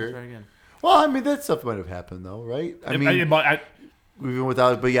 Sure. Very good. Well, I mean, that stuff might have happened, though, right? I mean, but even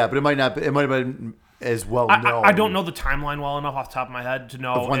without, but it might not. It might have been as well known. I don't know the timeline well enough off the top of my head to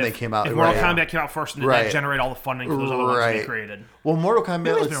know Of when if, they came out, If Mortal right. Kombat came out first, and did Right. that generate all the funding for those other ones to be Right. created? Well, Mortal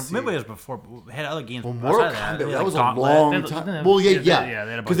Kombat. Midway was before. Had other games. Well, Mortal outside Kombat. of That was a Gauntlet. long They- time. they- Well, yeah, yeah,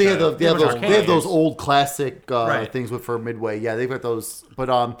 they had a because bunch they have of- they have bunch of those arcades. old classic Right. things for Midway. Yeah, they've got those. But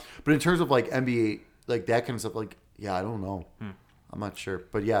in terms of like NBA, like that kind of stuff, like yeah, I don't know. I'm not sure.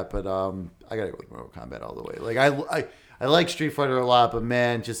 But yeah, I gotta go with Mortal Kombat all the way. Like I like Street Fighter a lot, but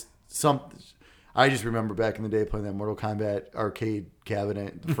man, just I just remember back in the day playing that Mortal Kombat arcade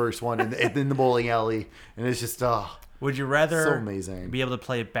cabinet, the first one in the bowling alley, and it's just Would you rather so amazing. be able to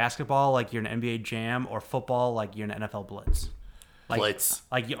play basketball like you're an NBA Jam or football like you're an NFL Blitz? Like, Blitz.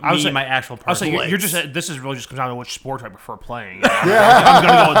 Like me, I was like- my actual I was person. saying, you're just this is really just comes down to which sport I prefer playing. I'm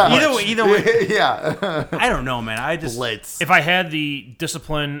gonna go with Blitz. either way, yeah, I don't know, man. I just Blitz. If I had the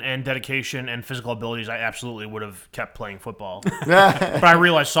discipline and dedication and physical abilities, I absolutely would have kept playing football. But I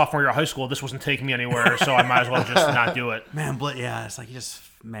realized sophomore year of high school, this wasn't taking me anywhere, so I might as well just not do it. man, Blitz. Yeah, it's like you're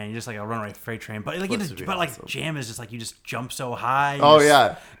just like a runaway freight train. But like Blitz would be like awesome. Jam is just like you just jump so high. Oh, just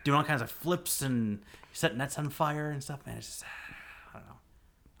yeah. doing all kinds of flips and set nets on fire and stuff. Man, it's just I don't know.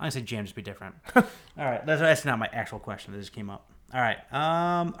 I'm gonna say Jam just be different. All right, that's not my actual question that just came up. All right,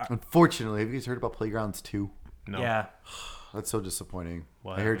 Unfortunately, have you guys heard about Playgrounds 2? No. yeah. That's so disappointing.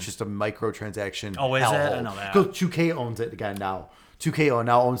 What I heard happened? it's just a microtransaction. Oh, is it? I hellhole. didn't know that. Because 2K owns it again now. 2K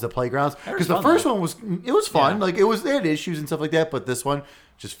now owns the Playgrounds. Because the fun, first though. one was fun. Yeah. Like they had issues and stuff like that. But this one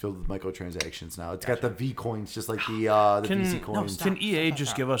just filled with microtransactions now. It's got the V coins, just like the VC coins. Can EA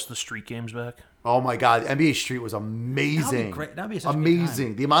just give us the street games back? Oh my God, NBA Street was amazing. great. That'd be such a good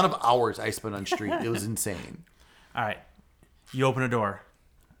amazing. The amount of hours I spent on Street, it was insane. All right, you open a door,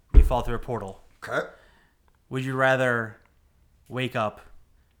 you fall through a portal. Okay. Would you rather wake up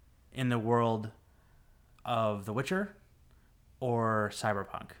in the world of The Witcher or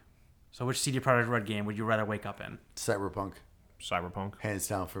Cyberpunk? So which CD Projekt Red game would you rather wake up in? Cyberpunk, Cyberpunk. hands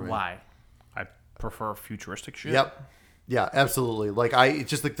down for me. Why? I prefer futuristic shit. Yep. Yeah, absolutely. Like it's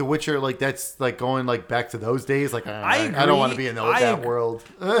just like The Witcher. Like that's like going like back to those days. Like I don't want to be in that world.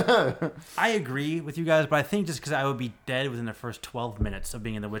 I agree with you guys, but I think just because I would be dead within the first 12 minutes of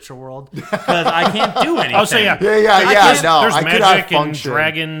being in the Witcher world, because I can't do anything. I would say, yeah. Yeah. No, There's I could not magic and function.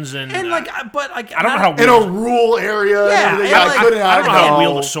 dragons and And like, but like, I don't know how in a rural area. Yeah, and everything. and like, I couldn't. I don't know how to know.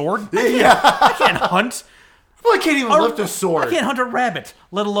 wield a sword. Yeah, I can't hunt. well, I can't even lift a sword. I can't hunt a rabbit,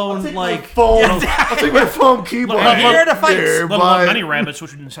 let alone Take like my phone. I'll take my phone keyboard. I'm here to fight. There, Let alone bud. many rabbits,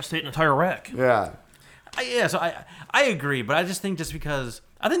 which would necessitate an entire rack. Yeah. So I agree, but I just think just because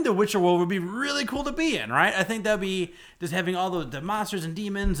I think the Witcher world would be really cool to be in, right? I think that'd be just having all the monsters and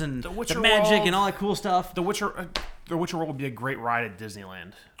demons and the Witcher magic world- and all that cool stuff. The Witcher world would be a great ride at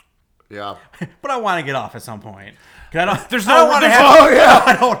Disneyland. Yeah. But I want to get off at some point. 'Cause I don't. There's I don't no- want to there's have. Oh yeah.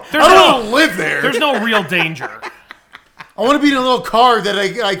 I don't. There's I don't no, want to live there. there's no real danger. I want to be in a little car that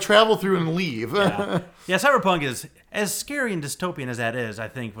I travel through and leave. Yeah, Cyberpunk is as scary and dystopian as that is. I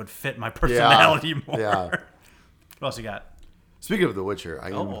think would fit my personality more. Yeah. What else you got? Speaking of The Witcher,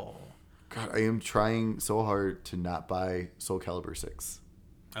 I Oh, am trying so hard to not buy Soul Calibur 6.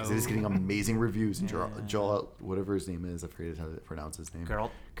 Because it is getting amazing reviews. And Joel, whatever his name is, I forget how to pronounce his name.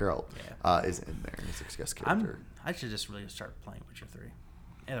 Geralt is in there. He's a guest character. I should just really start playing Witcher 3.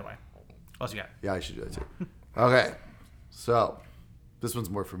 Either way, what else you got? Yeah, I should do that too. Okay, so this one's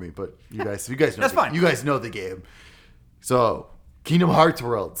more for me, but you guys know That's fine. You guys know the game. So Kingdom Hearts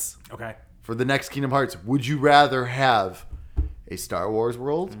worlds. Okay. For the next Kingdom Hearts, would you rather have a Star Wars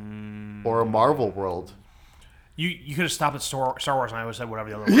world or a Marvel world? You could have stopped at Star Wars, and I would have said whatever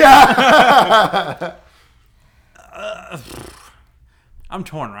the other one. Yeah. I'm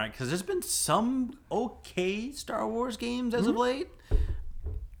torn, right? Because there's been some okay Star Wars games as of late.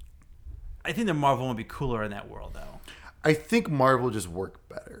 I think the Marvel would be cooler in that world, though. I think Marvel just work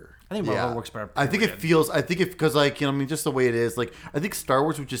better. I think Marvel works better. I think it feels. I think because like I mean, just the way it is. Like I think Star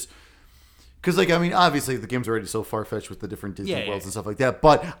Wars would just. Because, like, I mean, obviously the game's already so far-fetched with the different Disney worlds and stuff like that.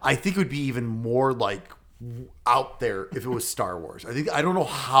 But I think it would be even more, like, out there if it was Star Wars. I don't know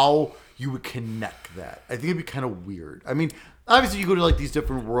how you would connect that. I think it'd be kind of weird. I mean, obviously you go to, like, these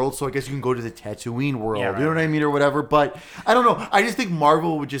different worlds, so I guess you can go to the Tatooine world. Yeah, right. You know what I mean? Or whatever. But I don't know. I just think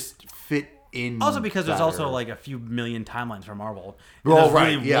Marvel would just fit in Also because there's better. also, like, a few million timelines for Marvel. Oh, There's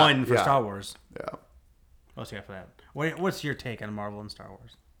right, really yeah, one for yeah. Star Wars. Yeah. What else you got for that? What's your take on Marvel and Star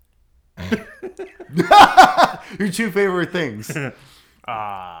Wars? Your two favorite things. Let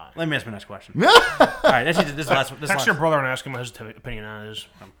me ask my next question. All right, this is the last. Text your brother and ask him what his opinion on it is.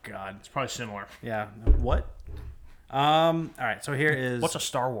 Oh God, It's probably similar. yeah. What? All right, so here is. What's a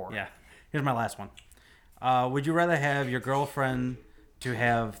Star Wars? Yeah, here's my last one. Would you rather have your girlfriend to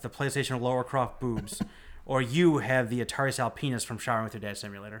have the PlayStation Lara Croft boobs, or you have the Atari style penis from Showering with Your Dad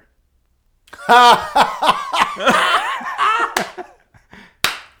Simulator?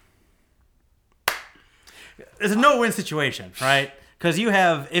 It's a no-win situation, right? Because you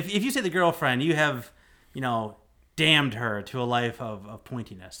have, if you say the girlfriend, you have, damned her to a life of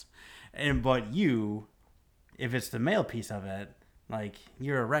pointiness, but you, if it's the male piece of it, like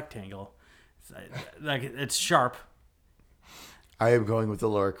you're a rectangle, it's sharp. I am going with the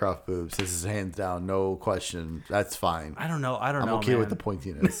Lara Croft boobs. This is hands down, no question. That's fine. I don't know. I'm okay with the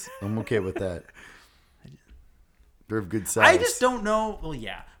pointiness. I'm okay with that. They're of good size. I just don't know. Well,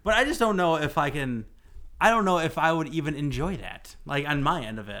 yeah, but I just don't know if I can. I don't know if I would even enjoy that. Like on my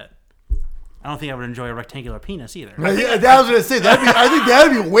end of it, I don't think I would enjoy a rectangular penis either. Yeah, I was gonna say I think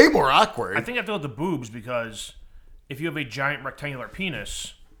that'd be way more awkward. I think I have to go with the boobs because if you have a giant rectangular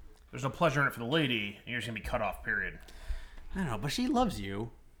penis, there's no pleasure in it for the lady, and you're just gonna be cut off. Period. I don't know, but she loves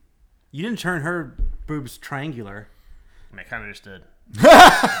you. You didn't turn her boobs triangular. I mean, I kind of just did.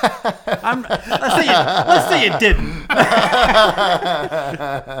 Let's say you didn't.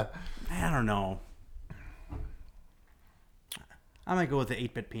 I don't know. I might go with the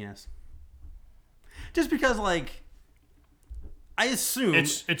 8-bit penis. Just because, like, I assume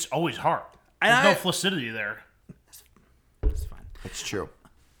It's always hard. There's no flaccidity there. It's fine. That's true.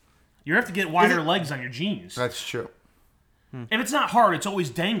 You have to get wider legs on your jeans. That's true. If it's not hard, it's always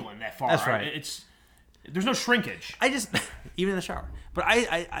dangling that far. That's right. There's no shrinkage. I just even in the shower. But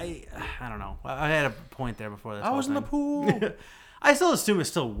I don't know. I had a point there before this. I was in the pool. I still assume it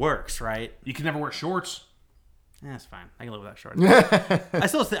still works, right? You can never wear shorts. Yeah, that's fine. I can live without shorts. I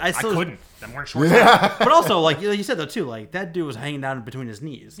I couldn't. I'm wearing shorts. But also, like you said though too, like that dude was hanging down between his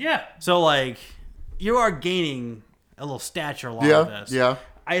knees. Yeah. So like, you are gaining a little stature along with this. Yeah.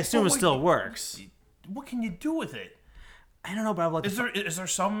 I assume it still works. What can you do with it? I don't know, but I'm like, Is there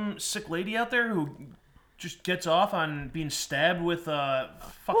some sick lady out there who just gets off on being stabbed with a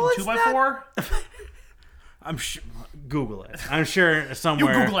fucking 2x4? I'm sure. Google it. I'm sure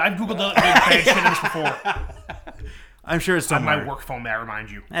somewhere. You Google it. I've Googled the bad shit in this before. I'm sure it's On somewhere. my work phone, may I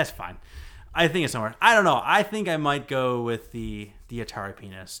remind you. That's fine. I think it's somewhere. I don't know. I think I might go with the Atari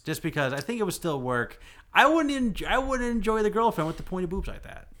penis, just because I think it would still work. I wouldn't enjoy the girlfriend with the pointy boobs like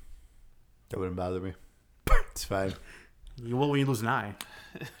that. That wouldn't bother me. It's fine. You will when you lose an eye.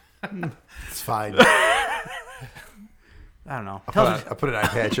 It's fine. I don't know. I put an eye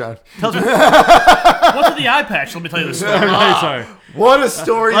patch on. What's with the eye patch? Let me tell you the story. Sorry. What a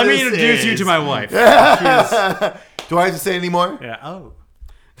story! Let this me introduce is. you to my wife. Do I have to say any more? Yeah. Oh.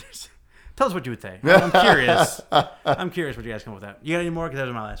 Tell us what you would say. I'm curious. I'm curious what you guys come up with that. You got any more? Because that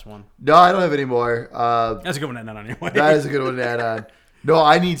was my last one. No, I don't have any more. That's a good one to end on anyway. That is a good one to add on. No,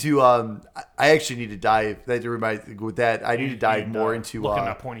 I need to. I actually need to dive. That remind with that. I need to dive more into looking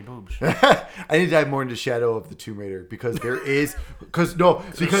at pointy boobs. I need to dive more into Shadow of the Tomb Raider because There's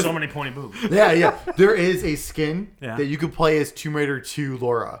so many pointy boobs. yeah, there is a skin Yeah. that you can play as Tomb Raider 2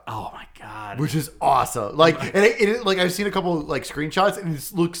 Laura. Oh my god. Which is awesome. Like, and it like I've seen a couple like screenshots, and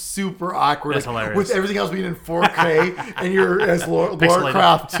it looks super awkward. That's like, hilarious. with everything else being in 4K, and you're as Laura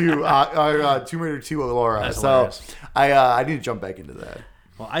Croft 2, Tomb Raider 2 Laura. That's so hilarious. I need to jump back into that.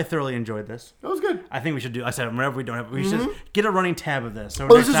 Well, I thoroughly enjoyed this. That was good. I think we should do. I said whenever we don't have, we should just get a running tab of this. So Oh,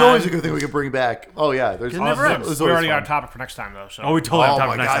 next this is time- always a good thing we can bring back. Oh yeah, there's It never ends. there's We already always got a fun. topic for next time, though. So Oh, we totally have Oh time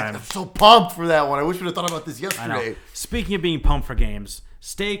my for next god, time. I'm so pumped for that one. I wish we'd have thought about this I know. yesterday. Speaking of being pumped for games,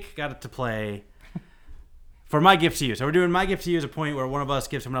 Steak got it to play for my gift to you. So we're doing my gift to you as a point where one of us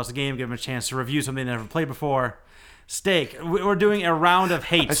gives someone else a game, give them a chance to review something they never played before. Steak, we're doing a round of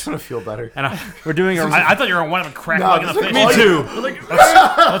hate. I just want to feel better. And we're doing a. I thought you were one of a crack No, leg in the this face. is- Me too.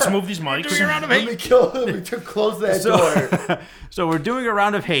 Let's move these mics. Let me close that door. So we're doing a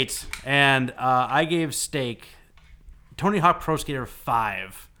round of hate, and I gave Steak Tony Hawk Pro Skater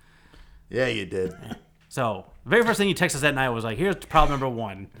 5. Yeah, you did. So the very first thing he texted us that night was like, "Here's problem number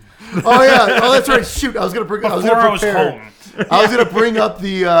 1." Oh yeah. Oh, that's right. Shoot, I was gonna bring. I was Before gonna I was prepare. home. I was gonna bring up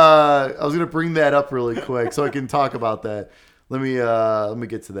the. I was gonna bring that up really quick so I can talk about that. Let me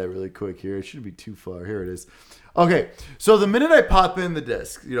get to that really quick here. It shouldn't be too far. Here it is. Okay, so the minute I pop in the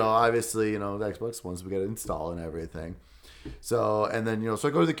disc, obviously, the Xbox Ones, we got to install and everything. So, and then, so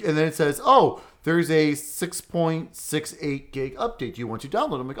I go to and then it says, oh, there's a 6.68 gig update. Do you want to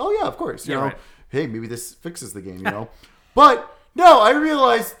download? I'm like, oh yeah, of course. Yeah, right. Hey, maybe this fixes the game, But No, I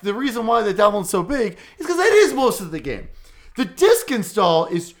realized the reason why the download's so big is because that is most of the game. The disk install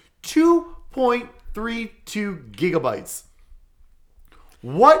is 2.32 gigabytes.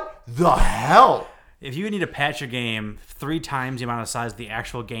 What the hell? If you need to patch a game 3 times the amount of size of the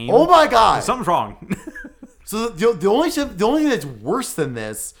actual game, Oh my god! something's wrong. So the only thing that's worse than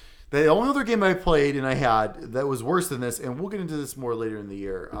this, the only other game I played and I had that was worse than this, and we'll get into this more later in the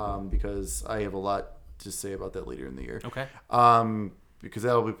year, because I have a lot to say about that later in the year. Okay. Because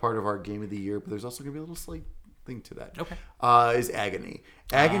that'll be part of our game of the year, but there's also gonna be a little slight thing to that. Okay. Is Agony.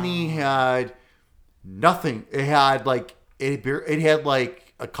 Agony had nothing. It had like a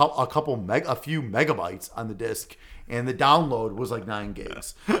few megabytes on the disc, and the download was like 9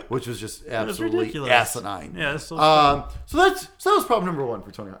 gigs, which was just absolutely ridiculous. asinine. Yeah, that's so so that was problem number 1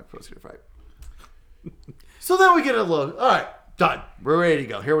 for Tony Hawk Pro Skater 5. So then we get a load. All right, done. We're ready to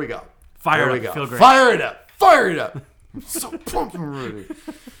go. Here we go. Fire Here it we up. go. Feel great. Fire it up. Fire it up. I'm so pumped and ready.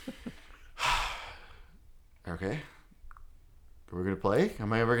 Okay. We're gonna play.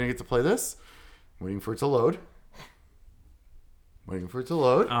 Am I ever gonna get to play this? Waiting for it to load. Waiting for it to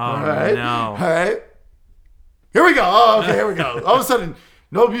load. Oh, All right. no. All right. Here we go. Oh, okay, here we go. All of a sudden,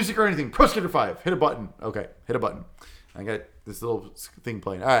 no music or anything. Pro Skater 5. Hit a button. Okay, hit a button. I got this little thing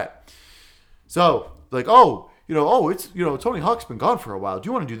playing. All right. So, like, it's, Tony Hawk's been gone for a while. Do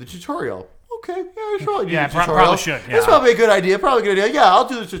you want to do the tutorial? Okay, yeah, I should probably do the tutorial. Probably should. Yeah. That's probably a good idea. Probably a good idea. Yeah, I'll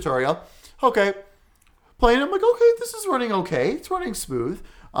do the tutorial. Okay. Playing it, I'm like, okay, this is running okay. It's running smooth.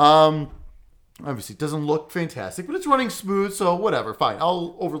 Obviously, it doesn't look fantastic, but it's running smooth, so whatever. Fine.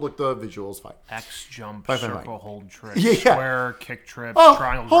 I'll overlook the visuals. Fine. X jump, Fine. circle, hold trick, Yeah. square, kick trip, Oh,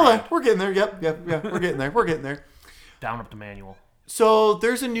 triangle. hold grind. on. We're getting there. Yep. We're getting there. We're getting there. Down up the manual. So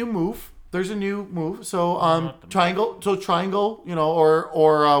there's a new move. So triangle. So triangle,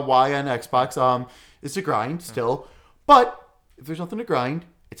 or Y on Xbox. Is to grind still, but if there's nothing to grind,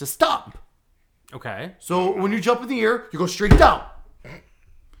 it's a stomp. Okay. So when you jump in the air, you go straight down.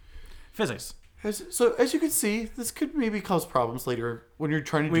 Physics. So as you can see, this could maybe cause problems later when you're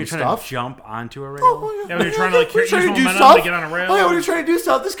trying to When do you're trying stuff. to jump onto a rail. Oh, Yeah, when you're trying to like When use you're trying to do momentum stuff. to get on a rail. Oh yeah, when you're trying to do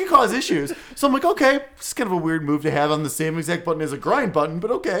stuff, this could cause issues. So I'm like, okay, this is kind of a weird move to have on the same exact button as a grind button,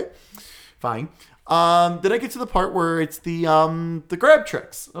 but okay, fine. Then I get to the part where it's the grab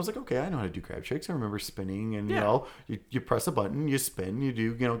tricks. I was like, okay, I know how to do grab tricks. I remember spinning, and you press a button, you spin, you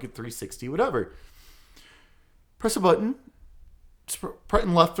do get 360, whatever. Press a button,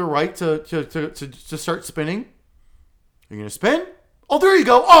 pressing left or right to start spinning. You're gonna spin. Oh, there you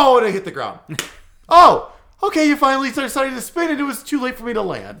go. Oh, and I hit the ground. Oh, okay, you finally decided to spin, and it was too late for me to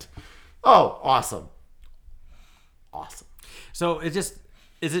land. Oh, awesome. So is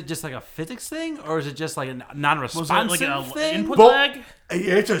it just like a physics thing, or is it just like a non-responsive Was it like a thing? input lag?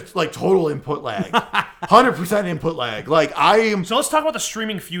 It's just like total input lag. 100% input lag. Like I am. So let's talk about the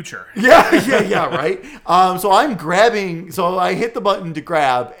streaming future. Yeah, right. So I'm grabbing. So I hit the button to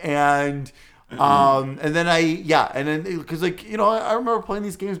grab, and then because I remember playing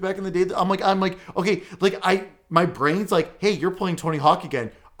these games back in the day. I'm like, okay, my brain's like, hey, you're playing Tony Hawk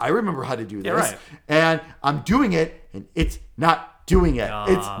again. I remember how to do this, Yeah, right. and I'm doing it, and it's not doing it.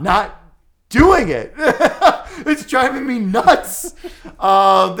 It's not doing it. It's driving me nuts.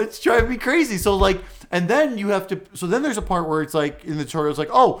 It's driving me crazy. So and then you have to. So then there's a part where it's like in the tutorial, it's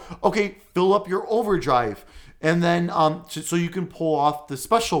like, oh, okay, fill up your overdrive, and then so you can pull off the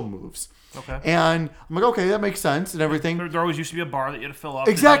special moves. Okay. And I'm like, okay, that makes sense and everything. There always used to be a bar that you had to fill up.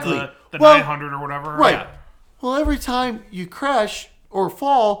 Exactly. The Well, 900 or whatever. Right. Yeah. Well, every time you crash or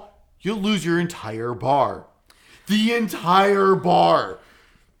fall, you lose your entire bar. The entire bar.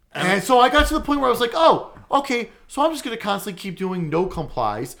 And so I got to the point where I was like, oh, okay, so I'm just going to constantly keep doing no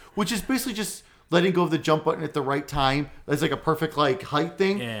complies, which is basically just letting go of the jump button at the right time. That's like a perfect height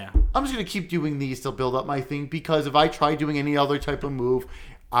thing. Yeah. I'm just going to keep doing these to build up my thing, because if I try doing any other type of move,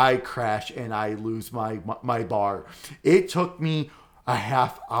 I crash and I lose my bar. It took me a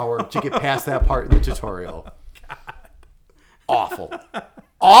half hour to get past that part in the tutorial. Awful.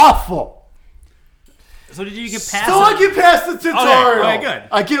 So did you get past? So I get past the tutorial. Okay, good.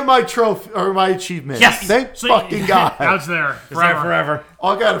 I get my trophy or my achievement. Yes. Thank fucking God. Now it's there. Forever.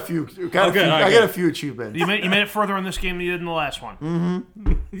 Oh, I got a few. I got a few achievements. You made it further in this game than you did in the last one.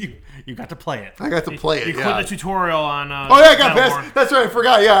 You got to play it. I got to play it. You yeah. quit the tutorial on. Oh yeah, I got Battleborn. past. That's right. I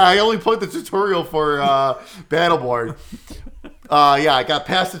forgot. Yeah, I only played the tutorial for Battleborn. Yeah, I got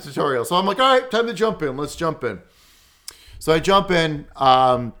past the tutorial. So I'm like, all right, time to jump in. Let's jump in. So I jump in.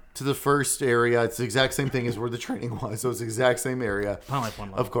 to the first area. It's the exact same thing as where the training was. So it's the exact same area. Not like one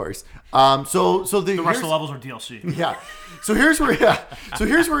level. Of course. So The rest of the levels are DLC. Yeah. So here's where it's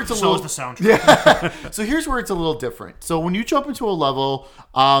a So little. is the soundtrack. Yeah. So here's where it's a little different. So when you jump into a level,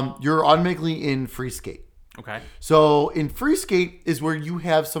 you're automatically in free skate. Okay. So in free skate is where you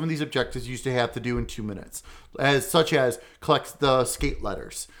have some of these objectives you used to have to do in 2 minutes, such as collect the skate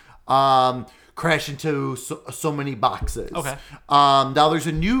letters, crash into so many boxes. Okay. Now there's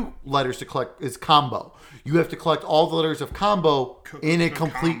a new letters to collect is combo. You have to collect all the letters of combo in a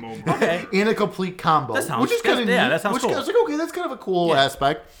complete combo. in a complete combo, That sounds- which is kind of yeah, neat. that sounds which cool. I was like, okay, that's kind of a cool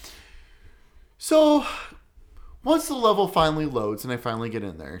aspect. So once the level finally loads and I finally get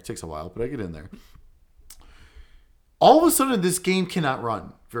in there, it takes a while, but I get in there. All of a sudden, this game cannot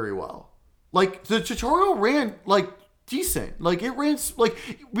run very well. Like, the tutorial ran, like, decent. Like, it ran, like,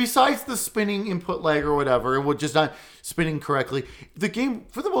 besides the spinning input lag or whatever, it was just not spinning correctly. The game,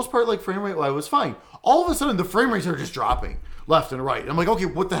 for the most part, like, frame rate was fine. All of a sudden, the frame rates are just dropping left and right. I'm like, okay,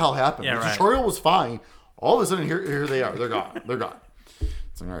 what the hell happened? Yeah, the right. tutorial was fine. All of a sudden, here they are. They're gone. They're gone.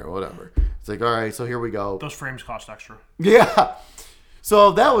 It's like, all right, whatever. It's like, all right, so here we go. Those frames cost extra. Yeah.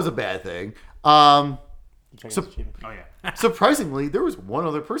 So that was a bad thing. So, Oh, yeah. surprisingly, there was one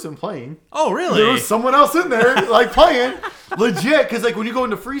other person playing. Oh, really? There was someone else in there, like, playing. Legit. Because, like, when you go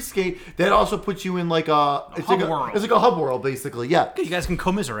into free skate, that also puts you in, like, it's hub like world. It's like a hub world, basically. Yeah. You guys can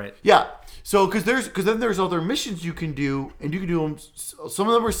commiserate. Yeah. So, because then there's other missions you can do, and you can do them. Some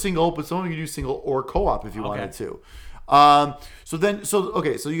of them are single, but some of them you do single or co-op if you wanted to. So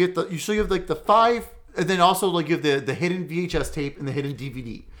you get you have like the 5, and then also like you have the hidden VHS tape and the hidden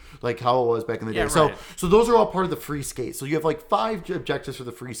DVD, like how it was back in the day. Yeah, So right. so those are all part of the free skate. So you have like 5 objectives for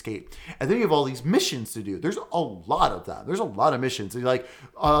the free skate, and then you have all these missions to do. There's a lot of them. There's a lot of missions. And like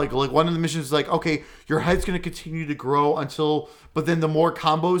one of the missions is like, okay, your head's going to continue to grow but then the more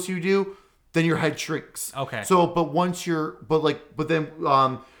combos you do, then your head shrinks. Okay. So,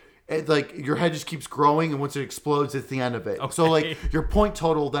 like your head just keeps growing, and once it explodes, it's the end of it. Okay. So like your point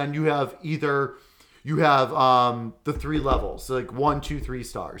total, then you have the 3 levels, so like 1, 2, 3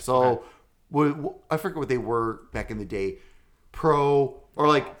 stars. So I forget what they were back in the day, pro or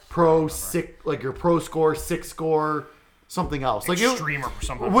like pro 6, like your pro score, 6 score, something else, like Extreme or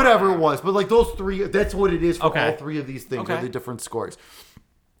something. whatever it was. But like those 3, that's what it is for Okay. all 3 of these things. Okay. Are the different scores.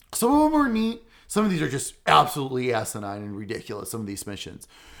 Some of them are neat. Some of these are just absolutely asinine and ridiculous, some of these missions.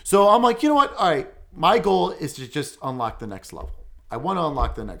 So I'm like, you know what? All right, my goal is to just unlock the next level. I want to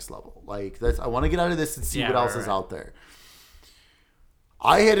unlock the next level. Like I want to get out of this and see what else is out there.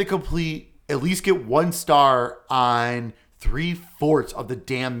 I had to at least get 1 star on 3/4 of the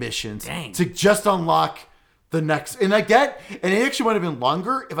damn missions to just unlock the next. And it actually might have been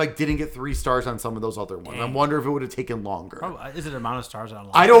longer if I didn't get 3 stars on some of those other ones. I wonder if it would have taken longer. Is it the amount of stars that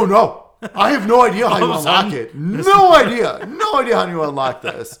unlock? I don't know. I have no idea how you All of a unlock sudden- it. No idea. No idea how you unlock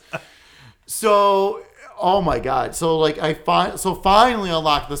this. So, oh my god. So like finally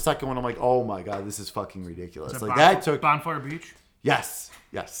unlocked the second one. I'm like, oh my god, this is fucking ridiculous. Like that took Bonfire Beach. yes.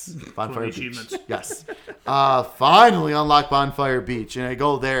 Bonfire Beach. achievements. Yes. Finally unlocked Bonfire Beach, and I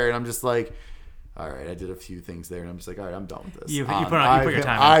go there, and I'm just like, all right, I did a few things there, and I'm just like, all right, I'm done with this. You put your time in.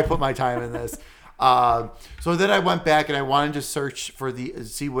 I put my time in this. So then I went back and I wanted to search for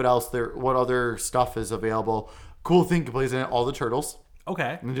see what other stuff is available. Cool thing to play is in all the turtles.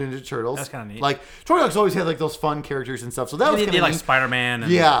 Okay. Ninja Turtles. That's kinda neat. Like Tony Hawk's always had like those fun characters and stuff. So that was kind They of like neat. Spider-Man.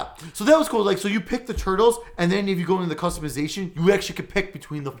 And Yeah. So that was cool. Like, so you pick the turtles, and then if you go into the customization, you actually could pick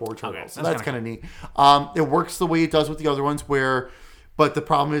between the 4 turtles. So that's that's kind of neat. It works the way it does with the other ones, but the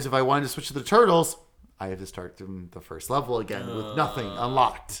problem is if I wanted to switch to the turtles, I have to start from the first level again with nothing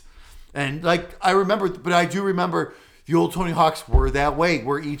unlocked. And like I do remember the old Tony Hawks were that way,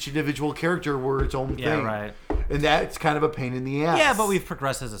 where each individual character were its own thing. Yeah, right. And that's kind of a pain in the ass. Yeah, but we've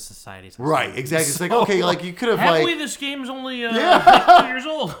progressed as a society. Right, exactly. It's like, okay, like you could have Happily, like this game's only 2 Yeah. years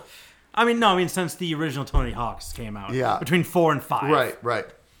old. Since the original Tony Hawks came out. Yeah. Between 4 and 5. right.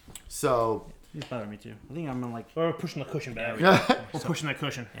 So He's bothering me too. I think I'm in like. We're pushing the cushion back. yeah. We're pushing that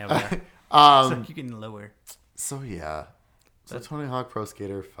cushion. Yeah, we are. So you're getting lower. So yeah. So Tony Hawk Pro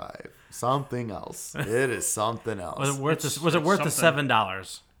Skater 5. Something else. It is something else. Was it worth the something.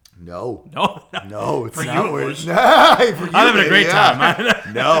 $7? No. No. It's For not you it worth was. For you, I'm having a great baby,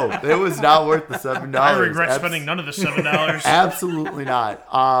 time. No, it was not worth the $7. I regret spending none of the $7. Absolutely not.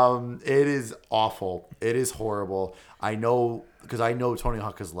 It is awful. It is horrible. I know because I know Tony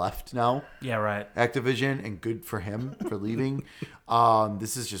Hawk has left now. Yeah, right. Activision, and good for him for leaving.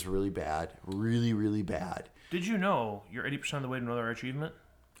 This is just really bad. Really, really bad. Did you know you're 80% of the way to another achievement?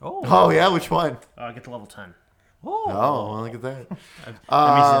 Oh. Oh yeah, which one? Get to level 10. Oh, Oh, look at that. that means it's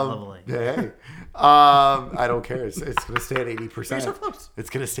level 8. Hey. I don't care. It's going to stay at 80%. You're so close. It's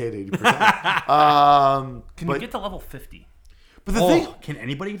going to stay at 80%. Can you get to level 50? But the thing... Can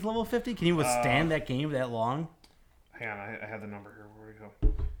anybody get to level 50? Can you withstand that game that long? Hang on, I have the number here. Where'd it go?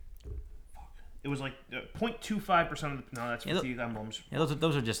 It was like 0.25% of the... No, that's 50 emblems. Yeah,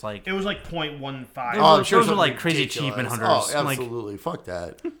 those are just like... It was like 0.15. Those are like crazy achievement hunters. Oh, absolutely. Fuck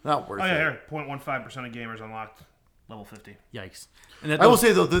that. Not worth Oh, it. yeah, here. 0.15% of gamers unlocked level 50. Yikes. I will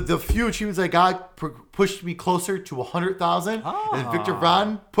say, though, the few achievements I got pushed me closer to 100,000. And Victor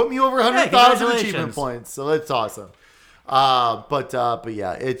Von put me over 100,000 achievement points. So that's awesome. But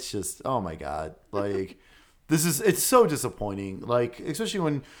yeah, it's just, oh my God. Like, it's so disappointing. Like, especially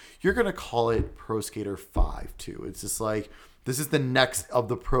when you're going to call it Pro Skater 5, too. It's just like, this is the next of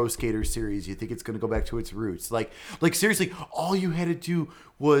the Pro Skater series. You think it's going to go back to its roots. Like seriously, all you had to do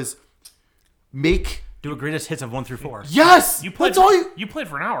was do a greatest hits of 1 through 4. Yes! You played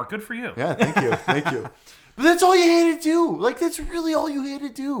for an hour. Good for you. Yeah, thank you. But that's all you had to do. Like, that's really all you had to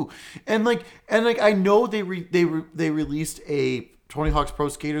do. And I know they released a Tony Hawk's Pro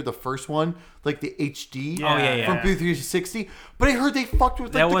Skater, the first one, like the HD from P360. But I heard they fucked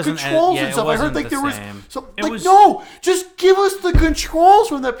with the controls and stuff. I heard like there was some no, just give us the controls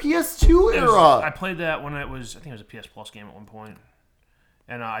from the PS2 era. I played that when I think it was a PS Plus game at one point.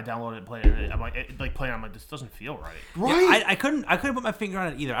 And I downloaded it and played it. I'm like playing. I'm like, this doesn't feel right. Right. Yeah, I couldn't put my finger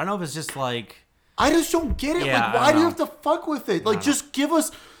on it either. I don't know if it's just like. I just don't get it. Yeah, like, why do you have to fuck with it? Like, just give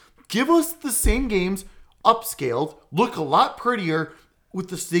us the same games, upscaled, look a lot prettier, with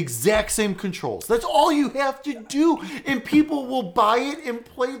the exact same controls. That's all you have to do, and people will buy it and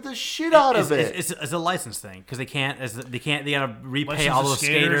play the shit out of it. It's a license thing because they gotta repay all those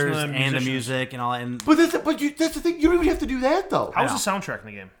skaters and the music and all that. And but that's the thing. You don't even have to do that though. How was the soundtrack in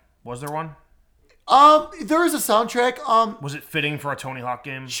the game? Was there one? There is a soundtrack. Was it fitting for a Tony Hawk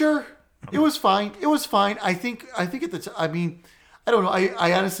game? Sure. It was fine. I think at the time. I mean, I don't know.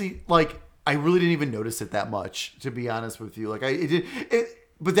 I honestly I really didn't even notice it that much, to be honest with you. Like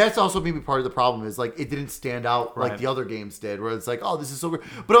but that's also maybe part of the problem is like it didn't stand out like the other games did, where it's like, oh, this is so great.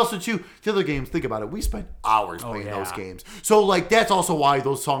 But also too, the other games, think about it, we spent hours playing those games. So like that's also why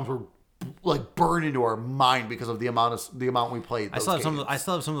those songs were like burned into our mind because of the amount we played. I still have some of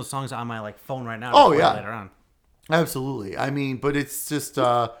the songs on my like phone right now. Oh yeah, later on. Absolutely. I mean, but it's just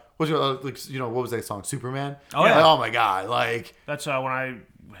what was that song? Superman. Oh yeah. Like, oh my God. Like that's when I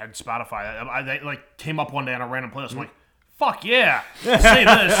had Spotify. I like came up one day on a random playlist. I'm like, fuck yeah, say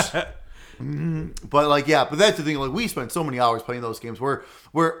this. But but that's the thing. Like we spent so many hours playing those games. Where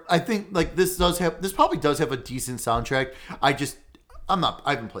I think like this probably does have a decent soundtrack. I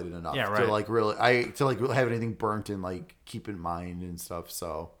haven't played it enough to like really have anything burnt and like keep in mind and stuff.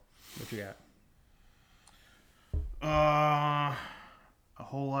 So what you got? A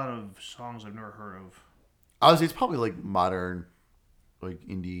whole lot of songs I've never heard of. I would say it's probably like modern, like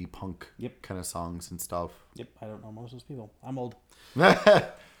indie punk kind of songs and stuff. Yep, I don't know most of those people. I'm old. I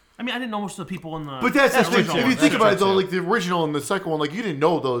mean, I didn't know most of the people in the. But that's the thing. If you think about it, though, like the original and the second one, like you didn't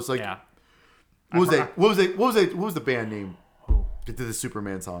know those. Like, what was the band name? Who? That did the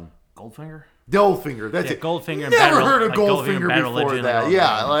Superman song? Goldfinger. Goldfinger. That's it. Goldfinger. Never heard of Goldfinger before Religion, that.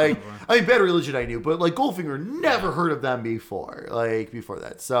 I mean, Bad Religion I knew, but like Goldfinger, never heard of them before. Like before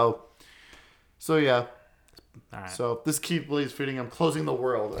that. So yeah. All right. So this key is fitting. I'm closing the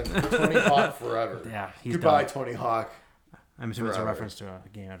world. And Tony Hawk forever. Yeah. Goodbye, done. Tony Hawk. I'm assuming it's a reference to a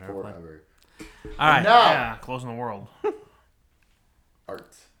game I've never played. Forever. All right. Yeah, closing the world.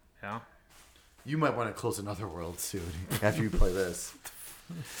 Art. Yeah. You might want to close another world soon after you play this.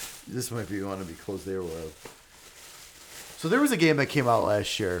 This might be want to be close their world. So there was a game that came out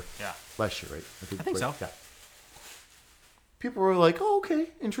last year. Yeah. Last year, right? I think so. Yeah. People were like, "Oh, okay,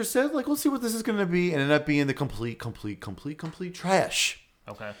 interested. Like, let's see what this is going to be," and ended up being the complete trash.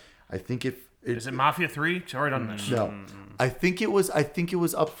 Okay. I think is it Mafia 3? It's already done this. No, I think it was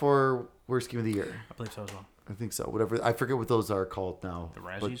up for worst game of the year. I believe so as well. I think so. Whatever. I forget what those are called now. The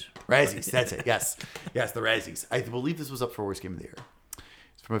Razzies? Razzies. That's it. Yes. Yes, the Razzies. I believe this was up for worst game of the year.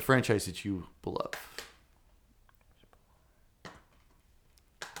 It's from a franchise that you love.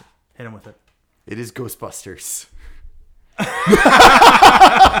 Hit him with it. It is Ghostbusters.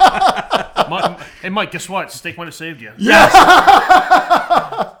 Hey, Mike, guess what? Steak might have saved you. Yes.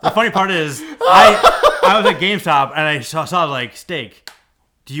 The funny part is, I was at GameStop and I saw like, Steak,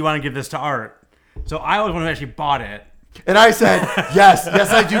 do you want to give this to Art? So I was the one who actually bought it. And I said, yes,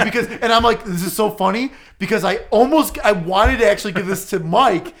 I do. And I'm like, this is so funny because I wanted to actually give this to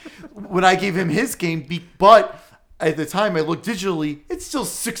Mike when I gave him his game, but at the time I looked digitally, it's still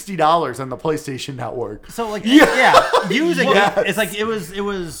 $60 on the PlayStation Network. So like Yes. it's like it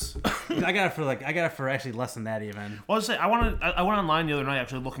was I got it for actually less than that even. Well, I went online the other night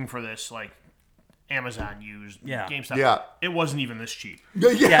actually looking for this like Amazon used GameStop. Yeah. It wasn't even this cheap.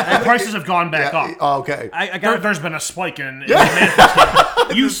 Yeah. The prices have gone back up. Oh, okay. There's been a spike in demand for this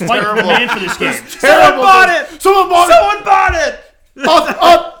game. You spiked the demand for this game. Someone bought it.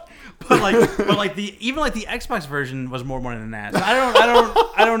 Up. But even the Xbox version was more money than that. So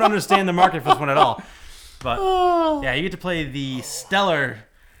I don't understand the market for this one at all. But yeah, you get to play the stellar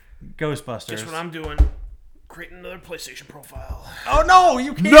Ghostbusters. Guess what I'm doing? Creating another PlayStation profile. Oh no,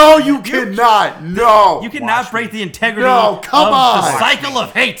 you can't. No, you cannot. No. You cannot break the integrity No, come of on. the cycle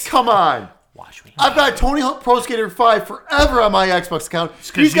of hate. Come on. Watch me. I've got Tony Hawk Pro Skater 5 forever on my Xbox account.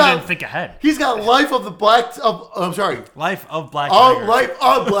 Because you didn't think ahead. He's got Life of Black Tiger Life of Black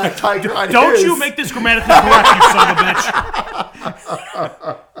Tiger. on Don't his. you make this grammatically correct, you son of a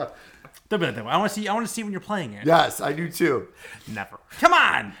bitch. Don't be like that. I want to see when you're playing it. Yes, I do too. Never. Come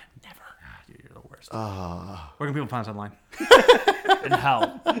on. Never. Dude, you're the worst. Where can people find us online? In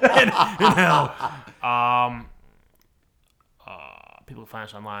hell. In hell. People can find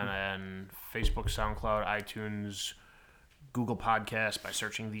us online on Facebook, SoundCloud, iTunes, Google Podcasts by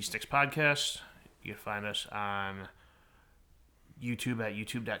searching The Sticks Podcast. You can find us on YouTube at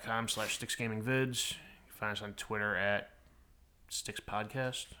youtube.com/SticksGamingVids. You can find us on Twitter at Sticks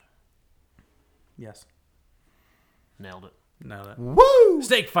Podcast. Yes. Nailed it. Woo!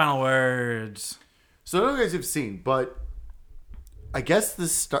 Steak final words. So I don't know if you guys have seen, but I guess the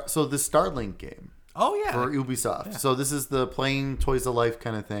Starlink game. Oh yeah. For Ubisoft. Yeah. So this is the playing Toys of Life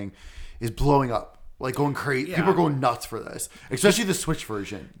kind of thing is blowing up. Like going crazy. Yeah. People are going nuts for this. Especially the Switch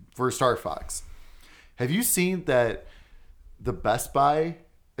version for Star Fox. Have you seen that the Best Buy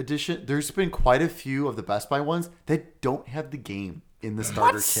edition? There's been quite a few of the Best Buy ones that don't have the game in the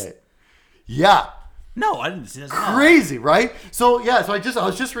starter kit. Yeah. No, I didn't see that. Crazy, right? So yeah, I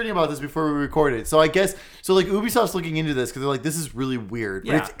was just reading about this before we recorded. So I guess like Ubisoft's looking into this because they're like, this is really weird.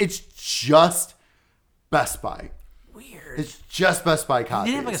 But it's just Best Buy. Weird. It's just Best Buy copies.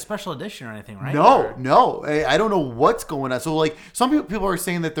 They didn't have like a special edition or anything, right? No. I don't know what's going on. So like some people are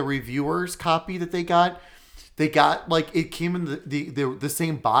saying that the reviewers copy that they got like it came in the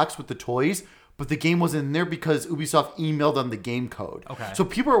same box with the toys, but the game wasn't in there because Ubisoft emailed them the game code. Okay. So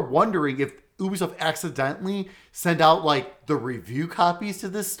people are wondering if Ubisoft accidentally sent out like the review copies to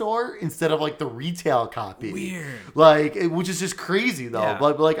this store instead of like the retail copy. Weird. Like, which is just crazy though. Yeah.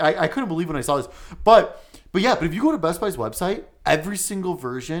 But like I couldn't believe when I saw this. But if you go to Best Buy's website, every single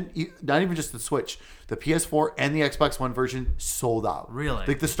version, not even just the Switch, the PS4 and the Xbox One version sold out. Really?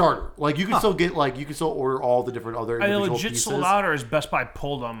 Like the starter. Like you can still get you can still order all the different other individual pieces. Are they legit sold out, or is Best Buy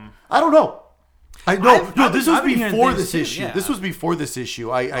pulled them? I don't know. I know. No, this was before this issue. Yeah. This was before this issue,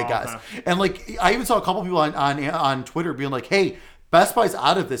 I guess. Okay. And like, I even saw a couple people on Twitter being like, "Hey, Best Buy's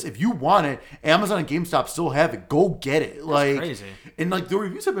out of this. If you want it, Amazon and GameStop still have it. Go get it." Like, that's crazy. And like the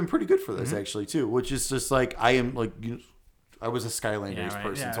reviews have been pretty good for this actually too, which is just like I am like I was a Skylanders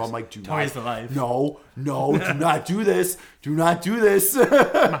person, so I'm like, Toys to life. No, do not do this. Do not do this.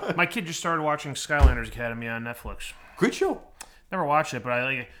 my kid just started watching Skylanders Academy on Netflix. Great show. Never watched it, but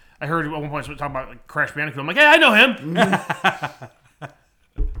I heard at one point talking about like Crash Bandicoot. I'm like, hey, I know him.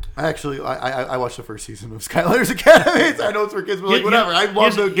 Actually, I watched the first season of Skylanders Academy. I know it's for kids, but like whatever. I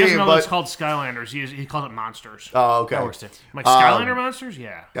love the game. But it's called Skylanders. He calls it Monsters. Oh, okay. That works too. I'm like Skylander Monsters,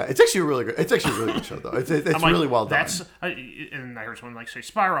 yeah. Yeah, it's actually a really good. It's actually a really good show though. It's really well done. And I heard someone like say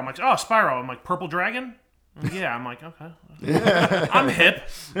Spyro. I'm like, oh, Spyro. I'm like, Purple Dragon. Yeah, I'm like, okay. I'm hip.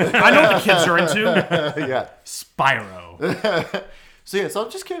 I know what the kids are into. Yeah, Spyro. So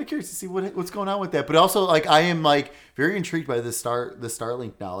I'm just kind of curious to see what's going on with that. But also, like, I am like very intrigued by the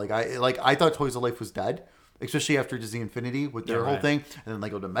Starlink now. I thought Toys of Life was dead, especially after Disney Infinity with their whole thing, and then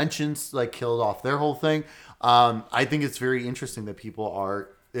Lego Dimensions like killed off their whole thing. I think it's very interesting that people are.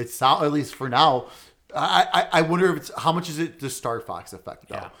 It's not, at least for now. I wonder if how much is it the Star Fox effect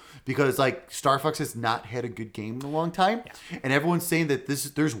though. Yeah. Because like Star Fox has not had a good game in a long time, and everyone's saying that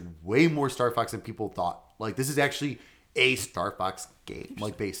there's way more Star Fox than people thought. Like this is actually a Star Fox game,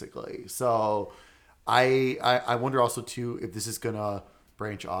 like basically. So I wonder also too if this is gonna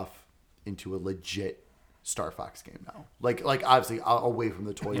branch off into a legit Star Fox game now. Like obviously away from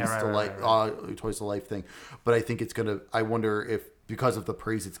the Toys Toys to Life thing, but I think it's gonna. I wonder if because of the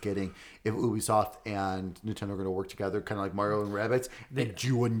praise it's getting, if Ubisoft and Nintendo are going to work together, kind of like Mario and Rabbids, and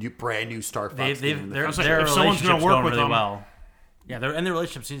do a brand new Star Fox game. Their someone's going to work with them. Well. Yeah, their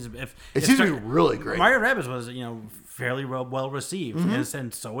relationship seems to be really great. Mario Rabbids was fairly well received,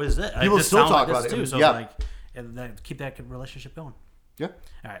 and so is it. People still talk about it too. So yeah. like and keep that relationship going. Yeah.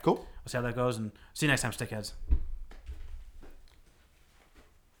 All right. Cool. We'll see how that goes, and see you next time, stickheads.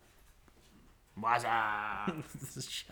 Waza.